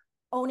are,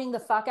 owning the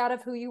fuck out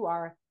of who you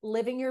are,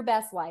 living your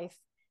best life,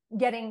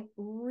 getting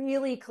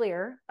really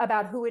clear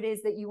about who it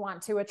is that you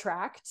want to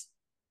attract,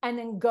 and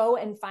then go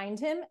and find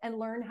him and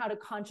learn how to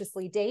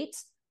consciously date,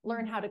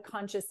 learn how to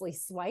consciously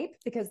swipe,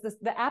 because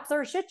the apps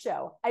are a shit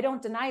show. I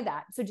don't deny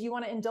that. So do you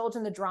want to indulge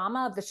in the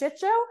drama of the shit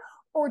show,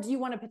 or do you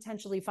want to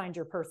potentially find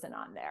your person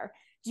on there?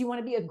 Do you want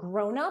to be a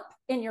grown-up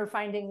in your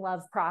finding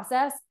love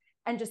process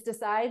and just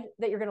decide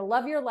that you're going to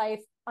love your life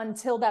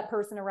until that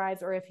person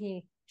arrives? Or if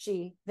he,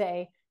 she,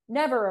 they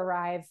never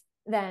arrive,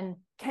 then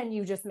can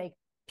you just make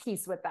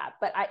peace with that?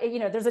 But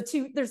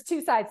there's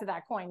two sides to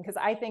that coin. Because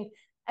I think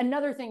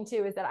another thing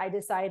too is that I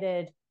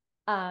decided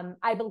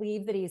I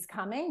believe that he's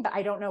coming, but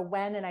I don't know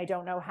when and I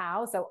don't know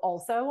how. So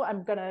also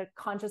I'm going to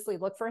consciously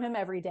look for him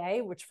every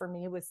day, which for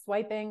me was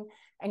swiping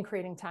and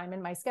creating time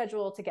in my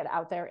schedule to get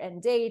out there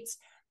and date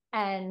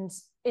and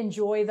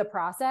enjoy the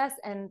process.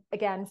 And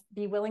again,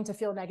 be willing to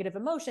feel negative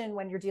emotion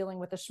when you're dealing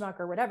with a schmuck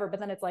or whatever. But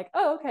then it's like,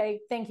 oh, okay,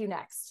 thank you,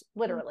 next.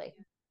 Literally.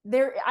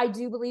 I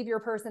do believe your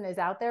person is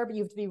out there, but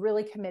you have to be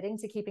really committing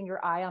to keeping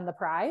your eye on the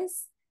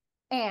prize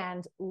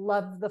and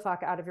love the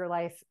fuck out of your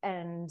life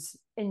and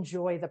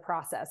enjoy the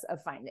process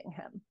of finding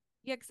him.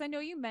 Yeah, because I know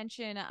you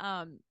mentioned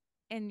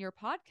in your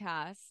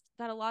podcast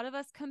that a lot of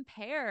us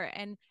compare,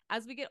 and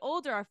as we get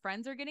older, our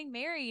friends are getting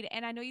married.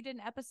 And I know you did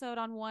an episode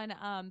on one,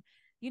 I'm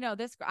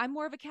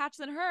more of a catch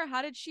than her.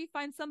 How did she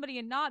find somebody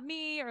and not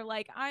me? Or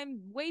like,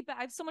 I'm way back.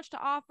 I have so much to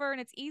offer. And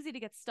it's easy to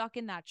get stuck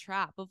in that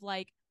trap of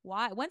like,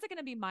 why? When's it going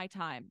to be my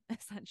time?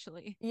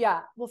 Essentially.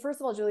 Yeah. Well, first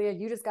of all, Julia,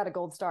 you just got a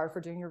gold star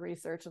for doing your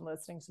research and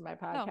listening to my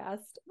podcast.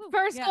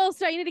 First gold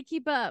star. You need to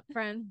keep up,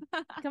 friend.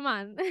 Come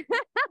on.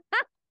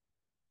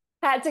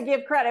 Had to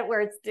give credit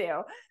where it's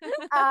due.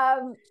 100%.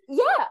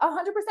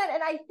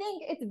 And I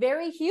think it's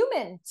very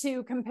human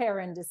to compare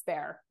and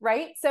despair,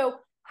 right? So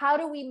how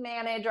do we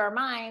manage our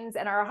minds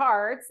and our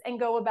hearts and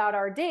go about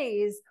our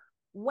days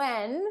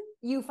when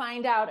you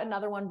find out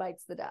another one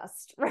bites the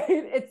dust, right?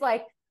 It's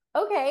like,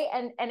 okay.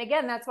 And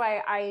again, that's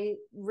why I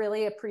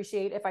really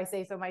appreciate, if I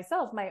say so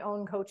myself, my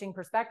own coaching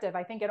perspective.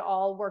 I think it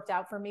all worked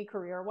out for me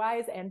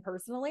career-wise and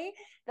personally,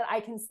 that I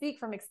can speak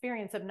from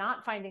experience of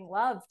not finding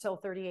love till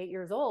 38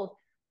 years old.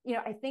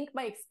 I think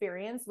my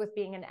experience with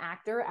being an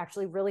actor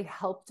actually really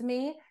helped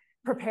me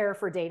prepare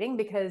for dating,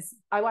 because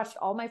I watched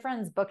all my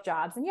friends book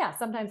jobs, and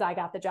sometimes I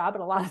got the job,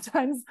 but a lot of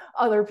times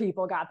other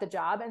people got the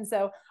job. And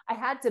so I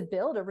had to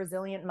build a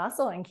resilient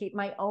muscle and keep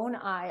my own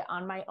eye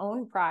on my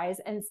own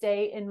prize and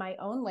stay in my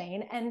own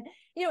lane. And,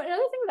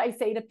 another thing that I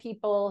say to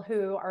people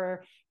who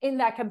are in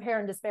that compare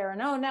and despair,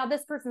 and, oh, now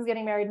this person's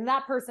getting married and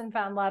that person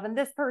found love and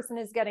this person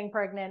is getting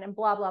pregnant and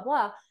blah, blah,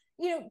 blah.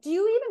 Do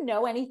you even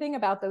know anything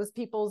about those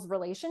people's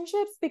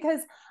relationships?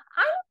 Because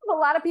I know a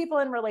lot of people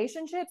in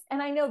relationships,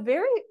 and I know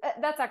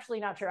that's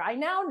actually not true. I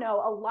now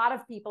know a lot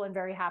of people in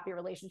very happy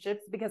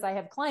relationships because I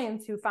have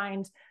clients who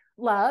find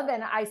love,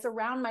 and I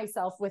surround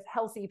myself with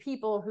healthy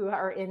people who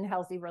are in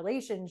healthy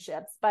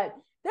relationships. But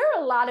there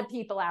are a lot of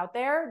people out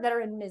there that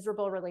are in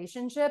miserable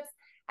relationships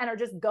and are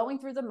just going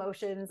through the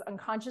motions,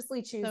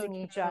 unconsciously choosing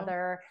each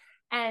other.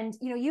 And,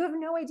 you have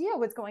no idea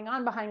what's going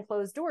on behind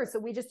closed doors. So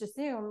we just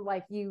assume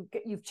like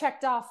you've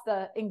checked off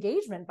the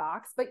engagement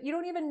box, but you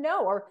don't even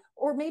know,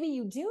 or maybe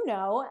you do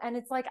know. And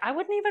it's like, I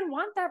wouldn't even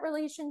want that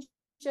relationship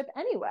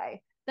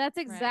anyway. That's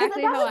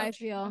exactly how I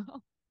feel.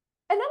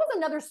 And that was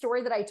another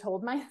story that I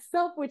told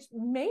myself, which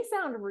may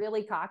sound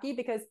really cocky,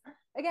 because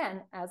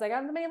again, as I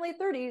got into my late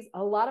 30s,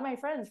 a lot of my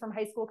friends from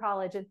high school,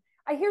 college, and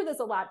I hear this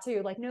a lot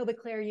too. Like, no, but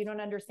Claire, you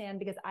don't understand,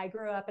 because I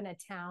grew up in a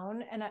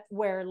town and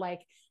where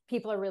like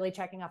people are really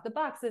checking off the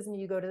boxes, and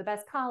you go to the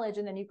best college,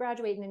 and then you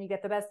graduate, and then you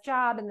get the best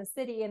job in the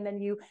city, and then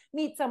you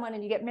meet someone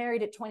and you get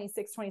married at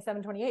 26,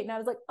 27, 28. And I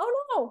was like,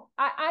 oh no,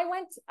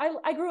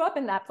 I grew up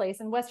in that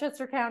place in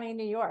Westchester County,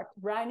 New York.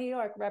 Rye, New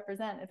York,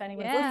 represent if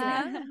anyone's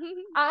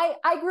listening.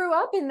 I grew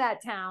up in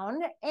that town,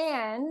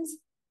 and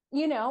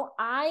you know,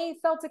 I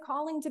felt a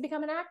calling to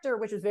become an actor,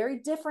 which was very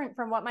different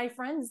from what my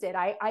friends did.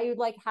 I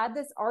like had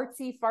this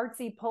artsy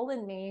fartsy pull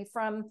in me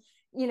from,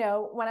 you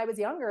know, when I was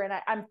younger. And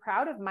I'm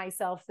proud of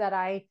myself that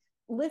I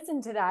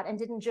listened to that and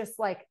didn't just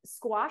like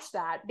squash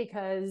that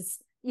because,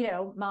 you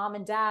know, mom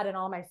and dad and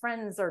all my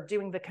friends are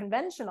doing the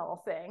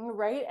conventional thing.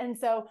 Right. And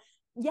so,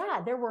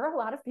 yeah, there were a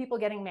lot of people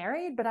getting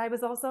married, but I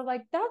was also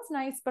like, that's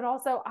nice. But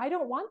also I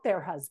don't want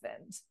their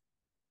husband.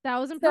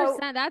 1000%.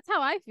 That's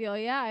how I feel.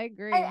 Yeah, I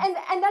agree. And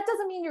that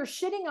doesn't mean you're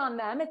shitting on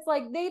them. It's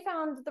like they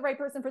found the right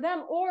person for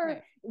them,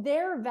 or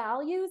their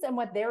values and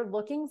what they're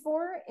looking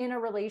for in a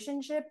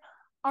relationship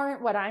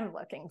aren't what I'm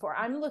looking for.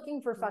 I'm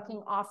looking for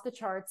fucking off the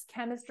charts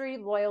chemistry,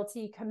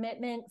 loyalty,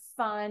 commitment,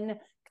 fun,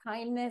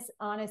 kindness,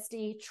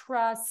 honesty,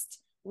 trust,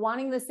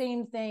 wanting the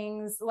same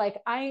things.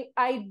 Like I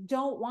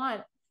don't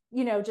want,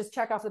 you know, just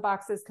check off the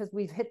boxes because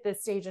we've hit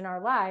this stage in our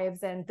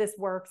lives and this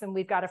works and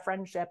we've got a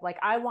friendship. Like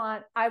I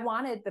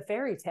wanted the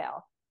fairy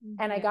tale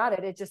and I got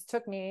it. It just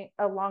took me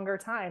a longer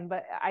time,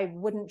 but I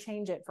wouldn't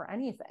change it for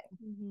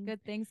anything.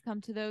 Good things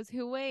come to those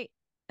who wait.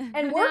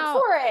 And work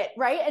for it,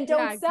 right? And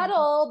don't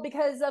settle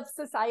because of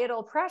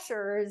societal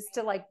pressures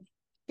to like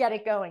get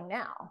it going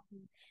now.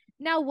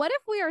 Now, what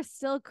if we are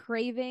still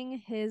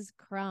craving his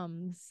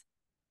crumbs?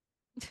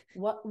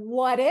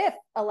 What if,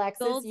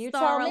 Alexis? Gold you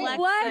star tell me. Alexis.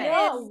 What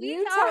No, if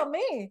you tell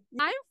me.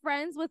 I'm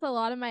friends with a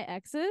lot of my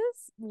exes,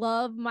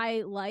 love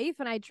my life,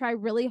 and I try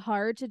really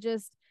hard to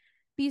just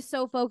be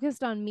so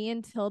focused on me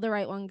until the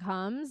right one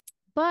comes.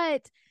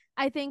 But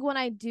I think when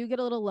I do get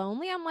a little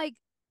lonely, I'm like,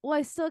 well,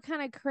 I still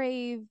kind of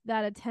crave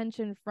that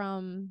attention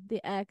from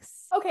the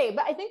ex. Okay,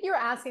 but I think you're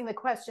asking the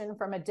question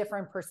from a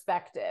different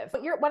perspective.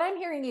 What I'm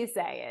hearing you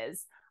say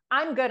is,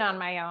 I'm good on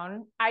my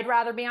own. I'd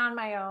rather be on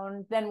my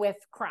own than with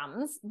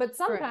crumbs. But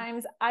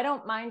sometimes I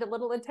don't mind a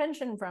little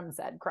attention from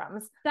said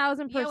crumbs.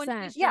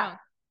 1000%. Yeah.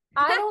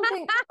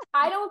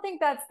 I don't think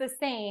that's the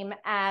same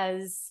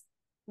as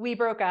we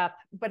broke up,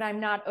 but I'm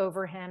not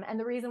over him. And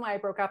the reason why I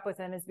broke up with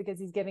him is because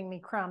he's giving me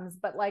crumbs,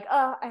 but like,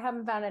 oh, I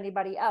haven't found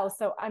anybody else.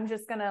 So I'm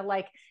just going to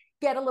like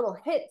get a little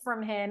hit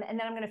from him. And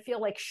then I'm going to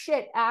feel like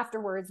shit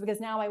afterwards because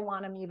now I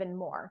want him even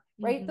more.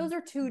 Right. Those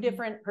are two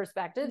different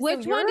perspectives.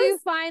 Which one do you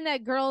find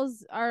that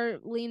girls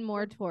lean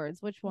more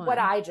towards? Which one? What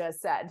I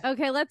just said.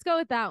 Okay, let's go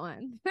with that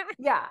one.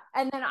 Yeah.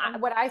 And then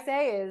what I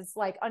say is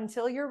like,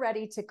 until you're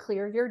ready to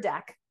clear your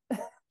deck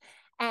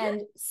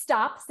and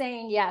stop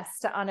saying yes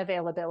to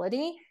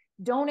unavailability,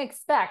 don't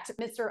expect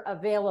Mr.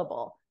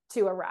 Available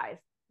to arrive.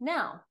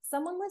 Now,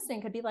 someone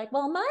listening could be like,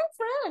 well, my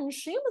friend,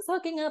 she was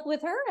hooking up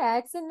with her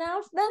ex and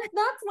now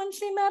that's when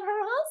she met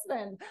her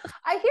husband.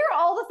 I hear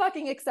all the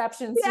fucking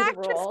exceptions the to the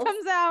actress rules.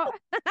 comes out.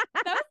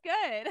 That was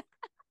good.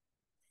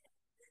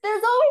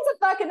 There's always a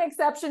fucking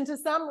exception to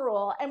some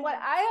rule. And what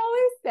I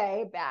always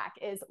say back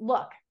is,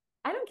 look,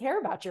 I don't care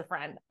about your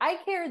friend. I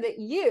care that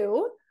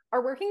you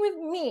are working with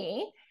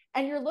me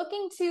and you're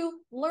looking to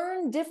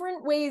learn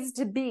different ways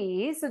to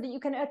be so that you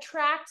can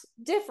attract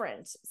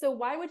different. So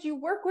why would you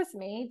work with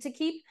me to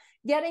keep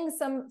getting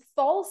some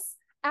false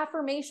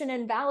affirmation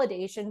and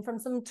validation from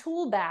some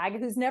tool bag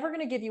who's never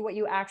going to give you what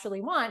you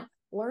actually want?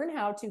 Learn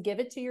how to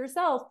give it to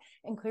yourself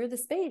and clear the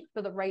space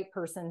for the right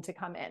person to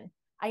come in.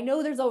 I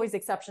know there's always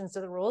exceptions to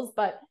the rules,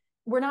 but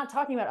we're not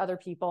talking about other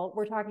people.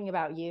 We're talking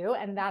about you.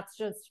 And that's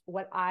just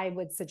what I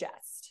would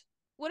suggest.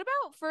 What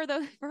about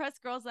for us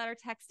girls that are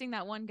texting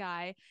that one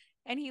guy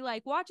and he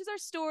like watches our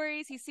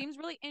stories. He seems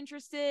really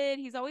interested.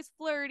 He's always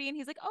flirty and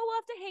he's like, oh, we'll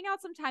have to hang out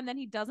sometime. Then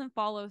he doesn't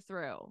follow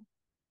through.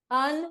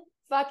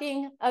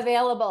 Unfucking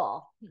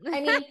available.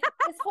 I mean,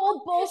 this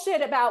whole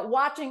bullshit about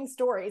watching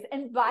stories.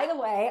 And by the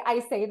way, I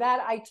say that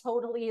I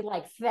totally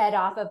like fed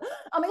off of,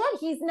 oh my God,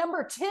 he's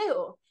number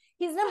 2.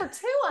 He's number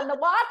 2 on the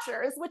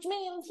watchers, which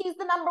means he's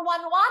the number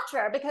 1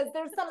 watcher because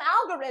there's some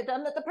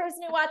algorithm that the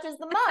person who watches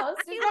the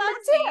most is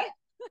number 2.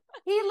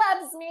 He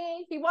loves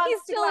me. He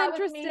wants to go out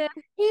with me.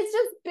 He's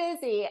just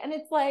busy. And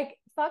it's like,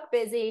 fuck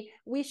busy.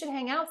 We should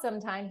hang out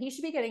sometime. He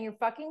should be getting your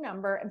fucking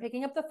number and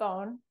picking up the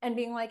phone and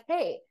being like,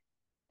 hey,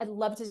 I'd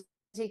love to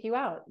take you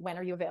out. When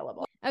are you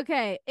available?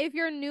 Okay, if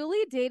you're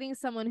newly dating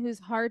someone who's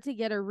hard to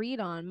get a read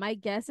on, my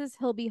guess is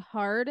he'll be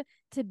hard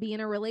to be in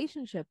a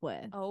relationship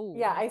with. Oh,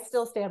 yeah, I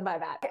still stand by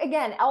that.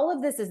 Again, all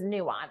of this is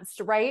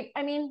nuanced, right?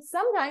 I mean,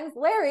 sometimes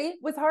Larry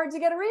was hard to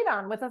get a read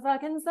on with a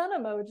fucking sun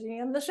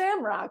emoji and the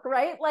shamrock,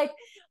 right? Like,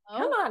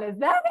 come on, is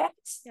that it?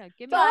 Yeah,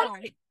 give me but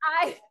one.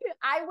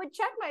 I would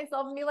check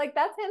myself and be like,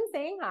 that's him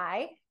saying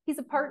hi. He's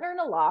a partner in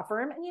a law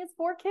firm and he has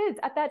 4 kids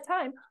at that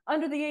time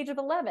under the age of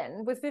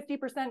 11 with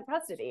 50%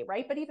 custody,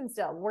 right? But even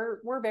still,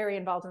 we're very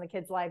involved in the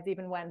kids' lives,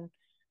 even when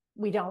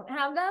we don't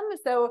have them.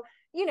 So,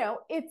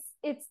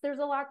 there's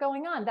a lot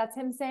going on. That's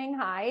him saying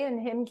hi and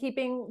him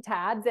keeping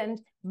tabs, and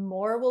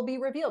more will be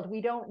revealed.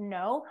 We don't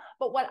know.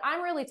 But what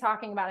I'm really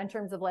talking about in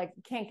terms of like,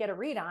 can't get a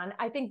read on,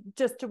 I think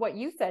just to what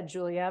you said,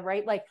 Julia,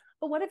 right? Like,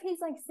 but what if he's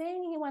like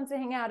saying he wants to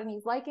hang out and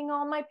he's liking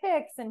all my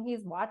pics and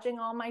he's watching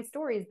all my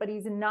stories, but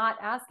he's not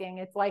asking?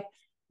 It's like,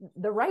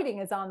 the writing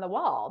is on the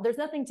wall. There's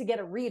nothing to get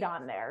a read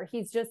on there.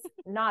 He's just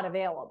not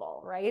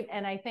available. Right.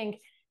 And I think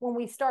when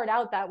we start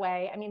out that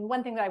way, I mean,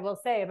 one thing that I will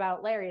say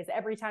about Larry is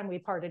every time we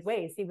parted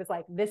ways, he was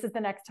like, this is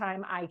the next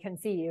time I can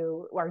see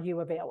you. Are you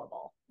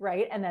available?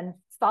 Right. And then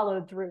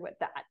followed through with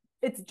that.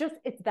 It's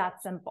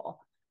that simple.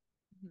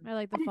 I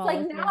like the It's follow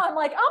like through. now I'm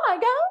like, oh my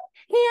God,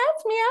 he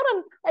asked me out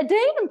on a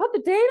date and put the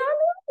date on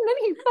me, and then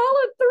he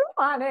followed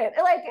through on it.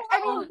 Like, I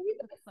mean, these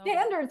are the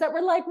standards that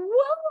we're like,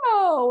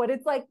 whoa. And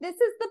it's like, this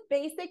is the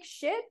basic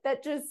shit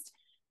that just,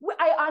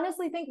 I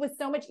honestly think was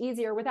so much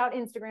easier without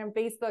Instagram,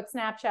 Facebook,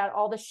 Snapchat,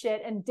 all the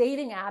shit and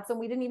dating apps. And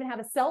we didn't even have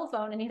a cell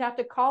phone, and you'd have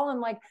to call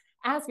and like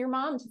ask your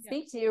mom to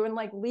speak to you and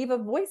like leave a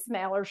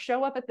voicemail or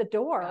show up at the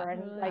door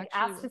and like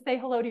ask to say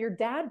hello to your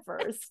dad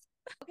first.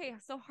 Okay,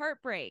 so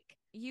heartbreak.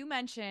 You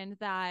mentioned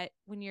that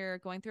when you're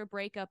going through a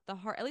breakup,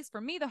 at least for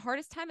me, the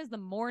hardest time is the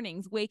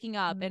mornings, waking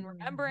up and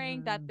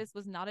remembering that this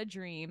was not a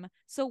dream.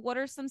 So what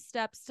are some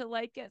steps to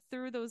like get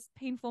through those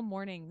painful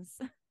mornings?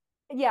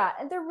 Yeah,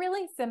 and they're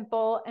really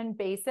simple and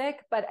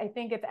basic, but I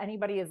think if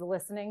anybody is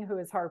listening who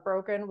is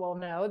heartbroken will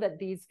know that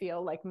these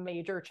feel like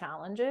major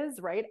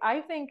challenges, right?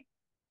 I think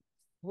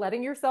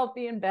letting yourself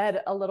be in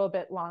bed a little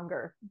bit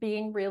longer,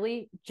 being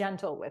really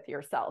gentle with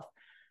yourself.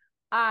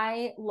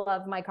 I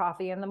love my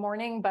coffee in the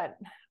morning, but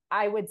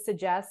I would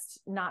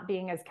suggest not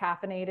being as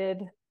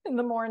caffeinated in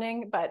the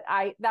morning, but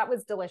that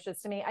was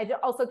delicious to me. I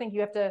also think you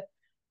have to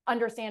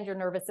understand your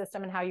nervous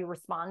system and how you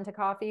respond to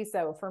coffee.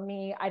 So for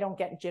me, I don't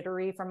get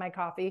jittery from my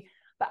coffee,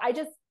 but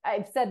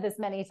I've said this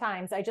many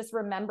times. I just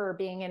remember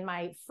being in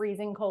my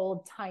freezing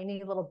cold,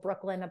 tiny little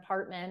Brooklyn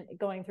apartment,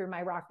 going through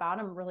my rock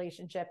bottom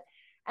relationship.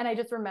 And I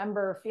just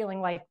remember feeling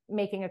like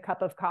making a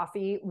cup of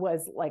coffee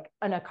was like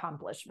an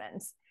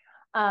accomplishment.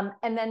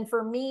 And then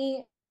for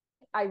me,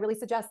 I really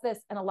suggest this,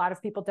 and a lot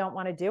of people don't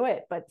want to do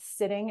it, but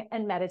sitting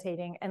and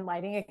meditating and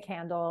lighting a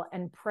candle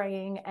and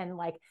praying and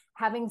like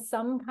having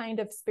some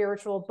kind of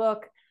spiritual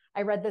book.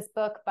 I read this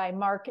book by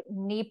Mark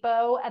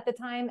Nepo at the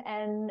time,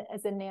 and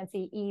as in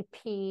Nancy,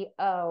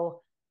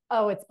 E-P-O.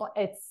 Oh,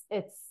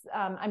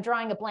 I'm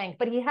drawing a blank,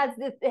 but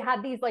it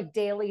had these like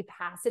daily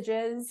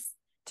passages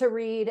to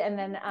read. And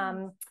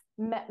then,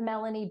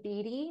 Melanie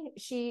Beattie,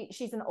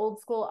 she's an old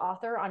school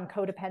author on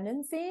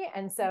codependency.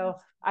 And so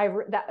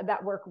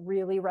that work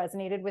really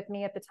resonated with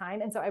me at the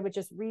time. And so I would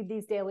just read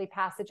these daily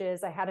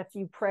passages. I had a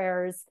few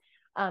prayers.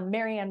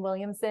 Marianne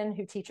Williamson,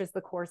 who teaches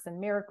the Course in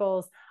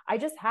Miracles. I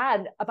just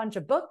had a bunch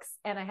of books,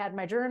 and I had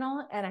my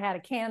journal, and I had a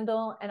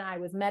candle, and I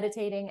was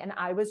meditating, and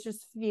I was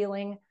just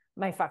feeling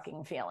my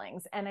fucking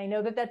feelings. And I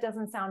know that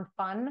doesn't sound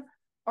fun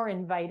or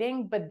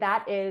inviting, but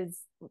that is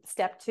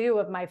step 2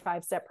 of my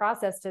 5-step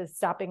process to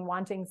stopping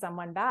wanting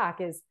someone back,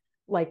 is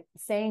like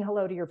saying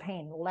hello to your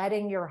pain,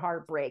 letting your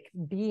heart break,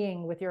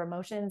 being with your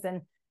emotions.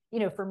 And,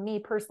 for me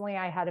personally,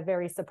 I had a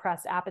very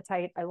suppressed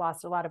appetite. I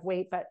lost a lot of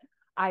weight, but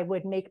I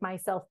would make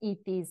myself eat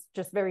these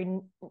just very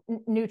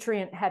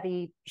nutrient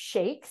heavy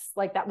shakes.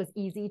 Like that was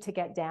easy to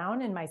get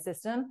down in my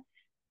system.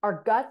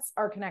 Our guts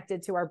are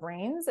connected to our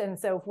brains. And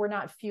so if we're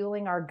not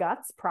fueling our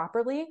guts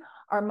properly,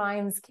 our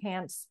minds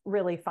can't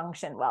really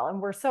function well.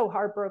 And we're so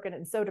heartbroken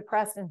and so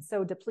depressed and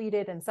so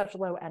depleted and such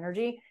low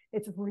energy.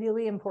 It's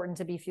really important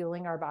to be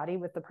fueling our body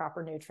with the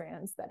proper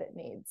nutrients that it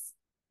needs.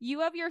 You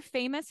have your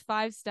famous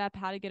 5-step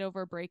how to get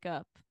over a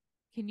breakup.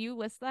 Can you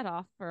list that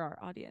off for our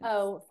audience?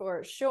 Oh,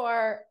 for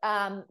sure.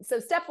 So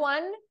step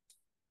 1,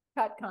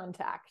 cut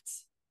contact.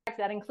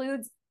 That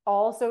includes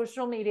all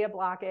social media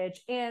blockage.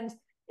 And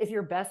if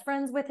you're best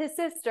friends with his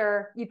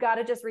sister, you've got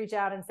to just reach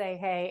out and say,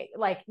 hey,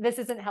 like, this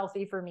isn't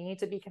healthy for me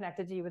to be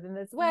connected to you in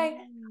this way.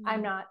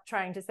 I'm not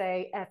trying to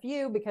say F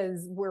you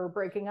because we're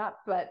breaking up,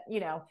 but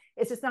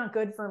it's just not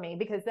good for me,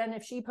 because then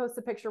if she posts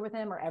a picture with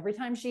him, or every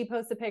time she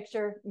posts a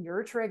picture,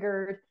 you're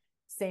triggered.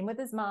 Same with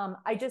his mom.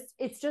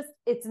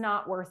 It's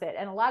not worth it.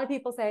 And a lot of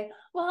people say,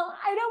 well,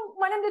 I don't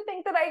want him to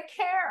think that I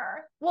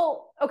care.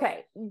 Well,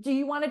 okay. Do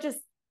you want to just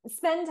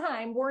spend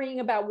time worrying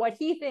about what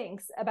he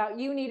thinks about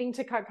you needing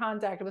to cut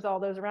contact with all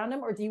those around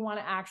him? Or do you want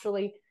to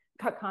actually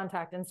cut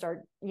contact and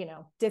start,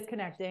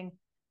 disconnecting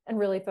and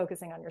really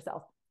focusing on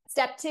yourself?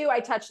 Step 2,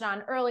 I touched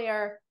on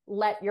earlier,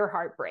 let your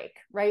heart break,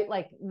 right?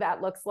 Like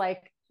that looks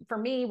like, for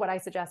me, what I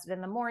suggested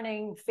in the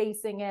morning,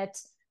 facing it,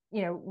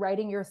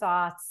 writing your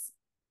thoughts,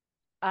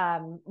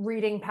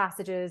 reading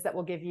passages that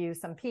will give you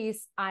some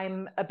peace.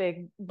 I'm a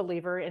big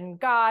believer in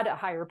God, a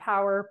higher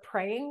power,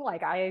 praying.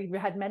 Like I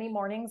had many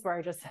mornings where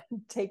I just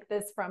take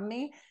this from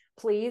me,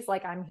 please.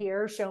 Like I'm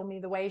here, show me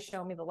the way,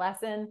 show me the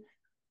lesson.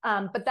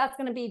 But that's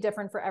going to be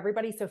different for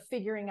everybody. So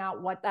figuring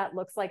out what that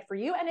looks like for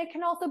you. And it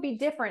can also be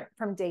different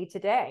from day to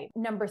day.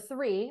 Number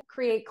 3,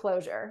 create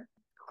closure.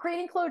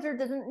 creating closure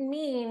doesn't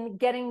mean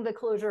getting the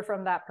closure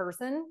from that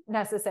person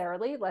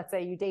necessarily. Let's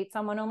say you date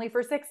someone only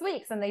for 6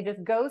 weeks and they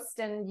just ghost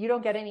and you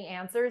don't get any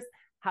answers.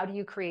 How do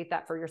you create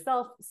that for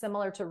yourself?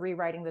 Similar to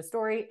rewriting the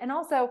story. And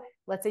also,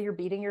 let's say you're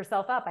beating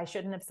yourself up. I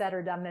shouldn't have said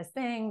or done this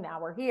thing. Now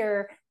we're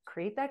here.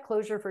 Create that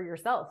closure for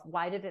yourself.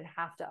 Why did it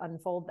have to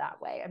unfold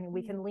that way? I mean,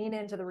 we can lean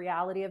into the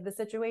reality of the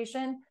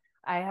situation.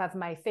 I have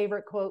my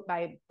favorite quote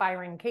by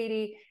Byron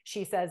Katie.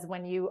 She says,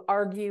 when you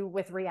argue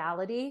with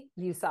reality,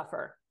 you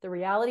suffer. The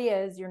reality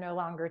is you're no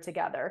longer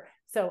together.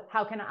 So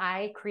how can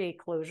I create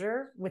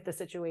closure with the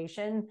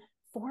situation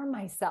for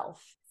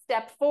myself?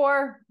 Step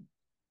 4,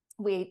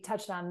 we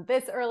touched on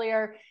this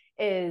earlier,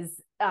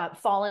 is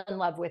fall in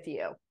love with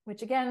you,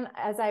 which again,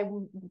 as I,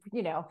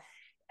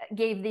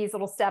 gave these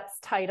little steps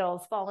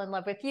titles, fall in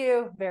love with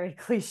you, very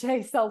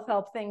cliche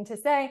self-help thing to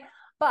say.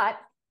 But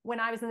when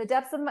I was in the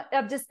depths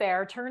of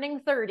despair, turning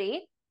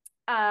 30,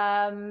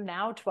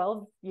 now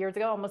 12 years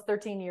ago, almost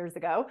 13 years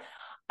ago,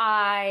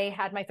 I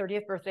had my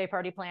 30th birthday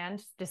party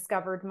planned,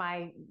 discovered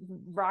my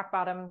rock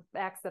bottom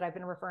ex that I've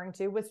been referring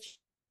to was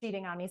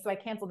cheating on me. So I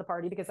canceled the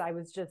party because I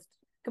was just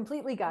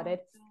completely gutted.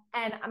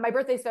 And my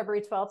birthday is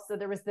February 12th. So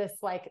there was this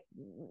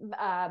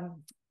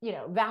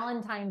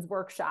Valentine's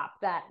workshop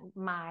that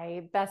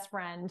my best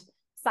friend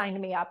signed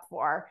me up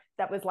for.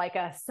 That was like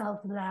a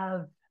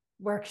self-love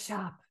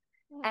workshop.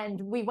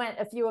 And we went,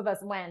 a few of us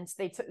went,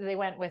 they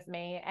went with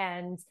me.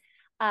 And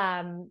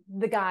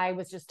the guy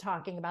was just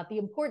talking about the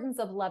importance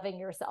of loving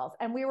yourself.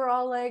 And we were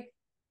all like,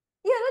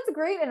 yeah, that's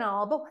great and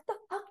all, but what the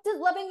fuck does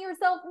loving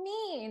yourself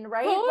mean?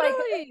 Right?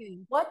 Totally.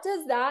 Like, what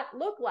does that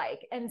look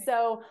like? And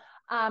so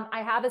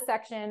I have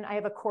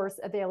a course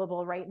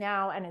available right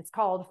now, and it's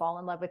called Fall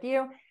in Love with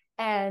You.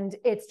 And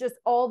it's just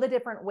all the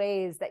different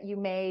ways that you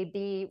may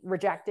be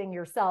rejecting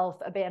yourself,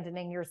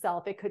 abandoning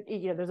yourself. It could,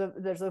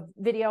 there's a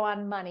video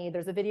on money.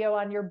 There's a video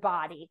on your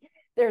body.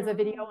 There's a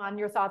video on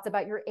your thoughts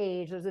about your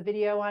age. There's a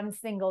video on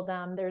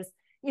singledom. There's,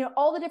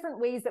 all the different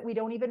ways that we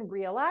don't even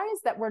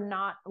realize that we're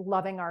not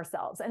loving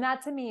ourselves. And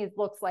that to me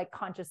looks like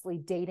consciously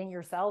dating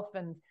yourself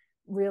and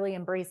really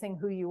embracing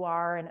who you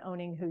are and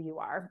owning who you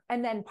are.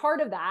 And then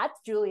part of that,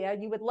 Julia,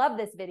 you would love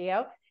this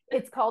video.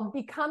 It's called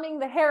Becoming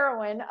the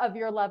Heroine of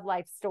Your Love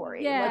Life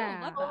Story. Yeah.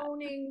 Like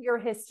owning your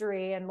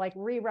history and like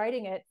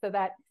rewriting it so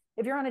that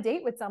if you're on a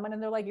date with someone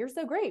and they're like, you're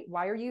so great,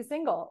 why are you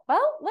single?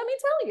 Well, let me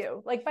tell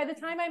you, like by the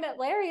time I met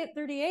Larry at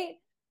 38,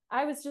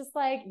 I was just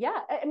like, yeah,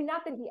 I mean,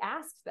 not that he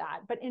asked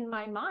that, but in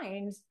my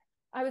mind,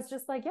 I was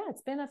just like, yeah,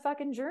 it's been a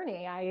fucking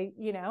journey. I,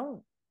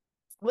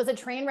 was a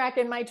train wreck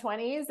in my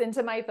 20s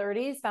into my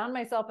 30s, found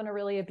myself in a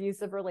really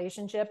abusive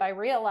relationship. I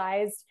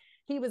realized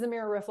he was a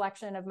mirror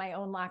reflection of my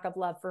own lack of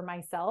love for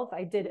myself.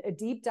 I did a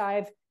deep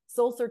dive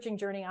soul searching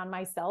journey on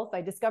myself.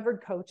 I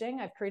discovered coaching.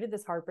 I've created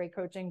this heartbreak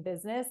coaching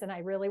business, and I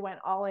really went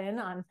all in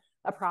on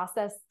a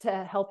process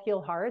to help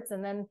heal hearts,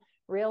 and then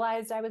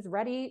realized I was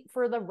ready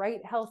for the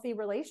right healthy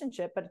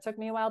relationship, but it took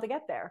me a while to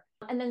get there.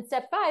 And then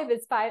step 5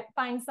 is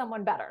find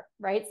someone better,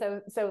 right? So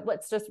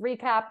let's just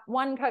recap.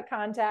 1, cut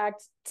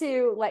contact.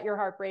 2, let your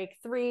heart break.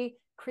 3,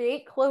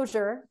 create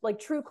closure, like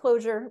true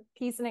closure,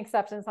 peace and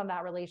acceptance on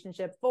that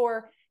relationship.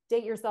 4,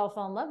 date yourself,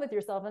 fall in love with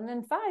yourself. And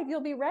then 5, you'll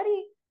be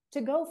ready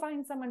to go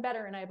find someone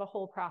better. And I have a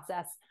whole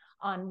process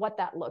on what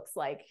that looks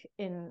like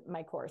in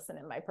my course and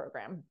in my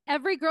program.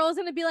 Every girl is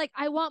going to be like,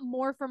 I want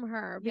more from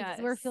her because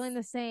we're feeling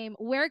the same.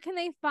 Where can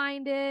they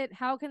find it?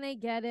 How can they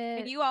get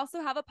it? And you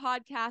also have a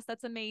podcast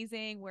that's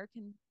amazing. Where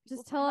can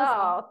just tell us?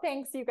 Oh,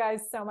 thanks you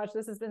guys so much.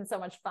 This has been so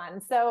much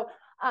fun. So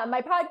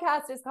my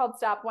podcast is called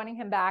Stop Wanting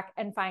Him Back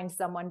and Find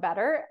Someone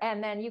Better.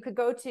 And then you could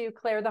go to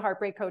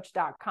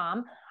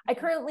clairetheheartbreakcoach.com. I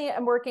currently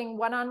am working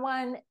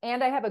one-on-one,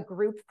 and I have a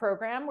group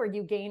program where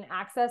you gain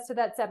access to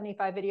that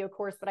 75 video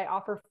course, but I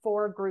offer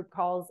 4 group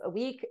calls a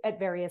week at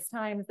various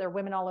times. There are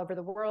women all over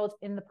the world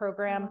in the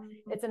program.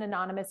 It's an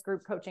anonymous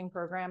group coaching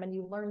program, and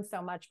you learn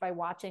so much by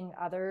watching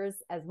others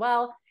as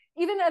well.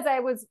 Even as I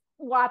was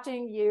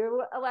watching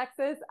you,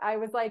 Alexis, I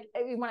was like,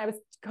 when I was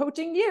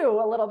coaching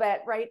you a little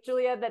bit, right,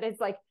 Julia, that is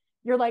like,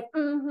 you're like,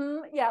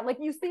 yeah, like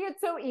you see it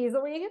so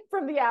easily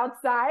from the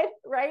outside,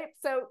 right?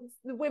 So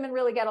the women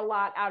really get a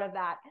lot out of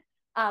that,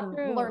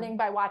 learning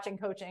by watching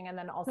coaching and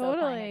then also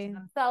applying it to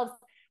themselves.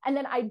 And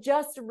then I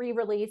just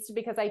re-released,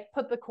 because I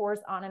put the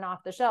course on and off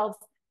the shelves.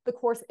 The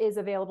course is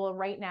available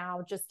right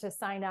now just to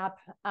sign up,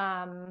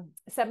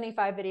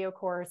 75 video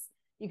course.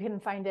 You can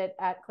find it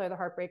at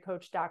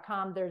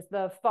clairetheheartbreakcoach.com. There's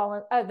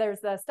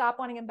the Stop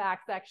Wanting Him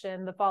Back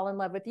section, the Fall in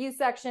Love with You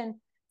section,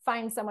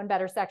 Find Someone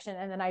Better section.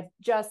 And then I've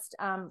just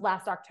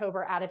last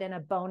October added in a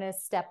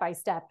bonus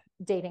step-by-step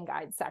dating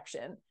guide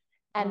section.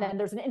 And then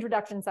there's an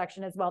introduction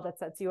section as well that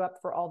sets you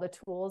up for all the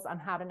tools on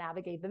how to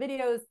navigate the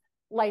videos,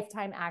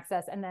 lifetime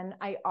access. And then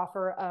I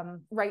offer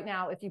right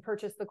now, if you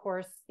purchase the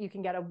course, you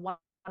can get a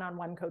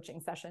one-on-one coaching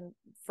session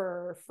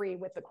for free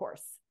with the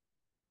course.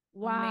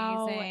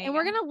 Wow. Amazing. And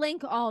we're going to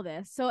link all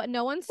this. So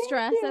no one's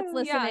stressed that's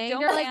listening. don't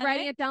They're like panic.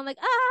 writing it down like,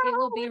 It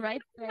will be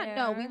right there.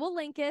 No, we will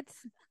link it.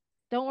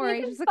 Don't worry.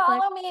 You can just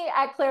follow me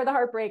at Claire the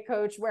Heartbreak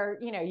Coach, where,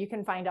 you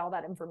can find all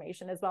that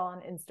information as well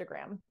on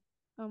Instagram.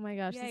 Oh my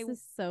gosh, Yay. this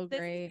is so This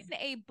great. has been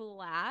a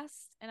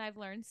blast, and I've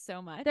learned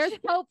so much. There's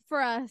hope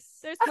for us.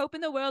 There's hope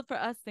in the world for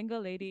us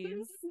single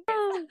ladies.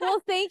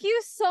 Well, thank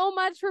you so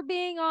much for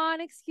being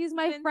on. Excuse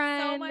my It's been so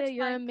friend. much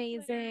You're fun,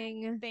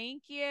 amazing. Claire.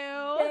 Thank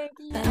you. Thank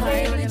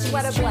you.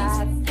 What a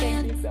blast.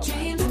 Thank you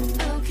so much.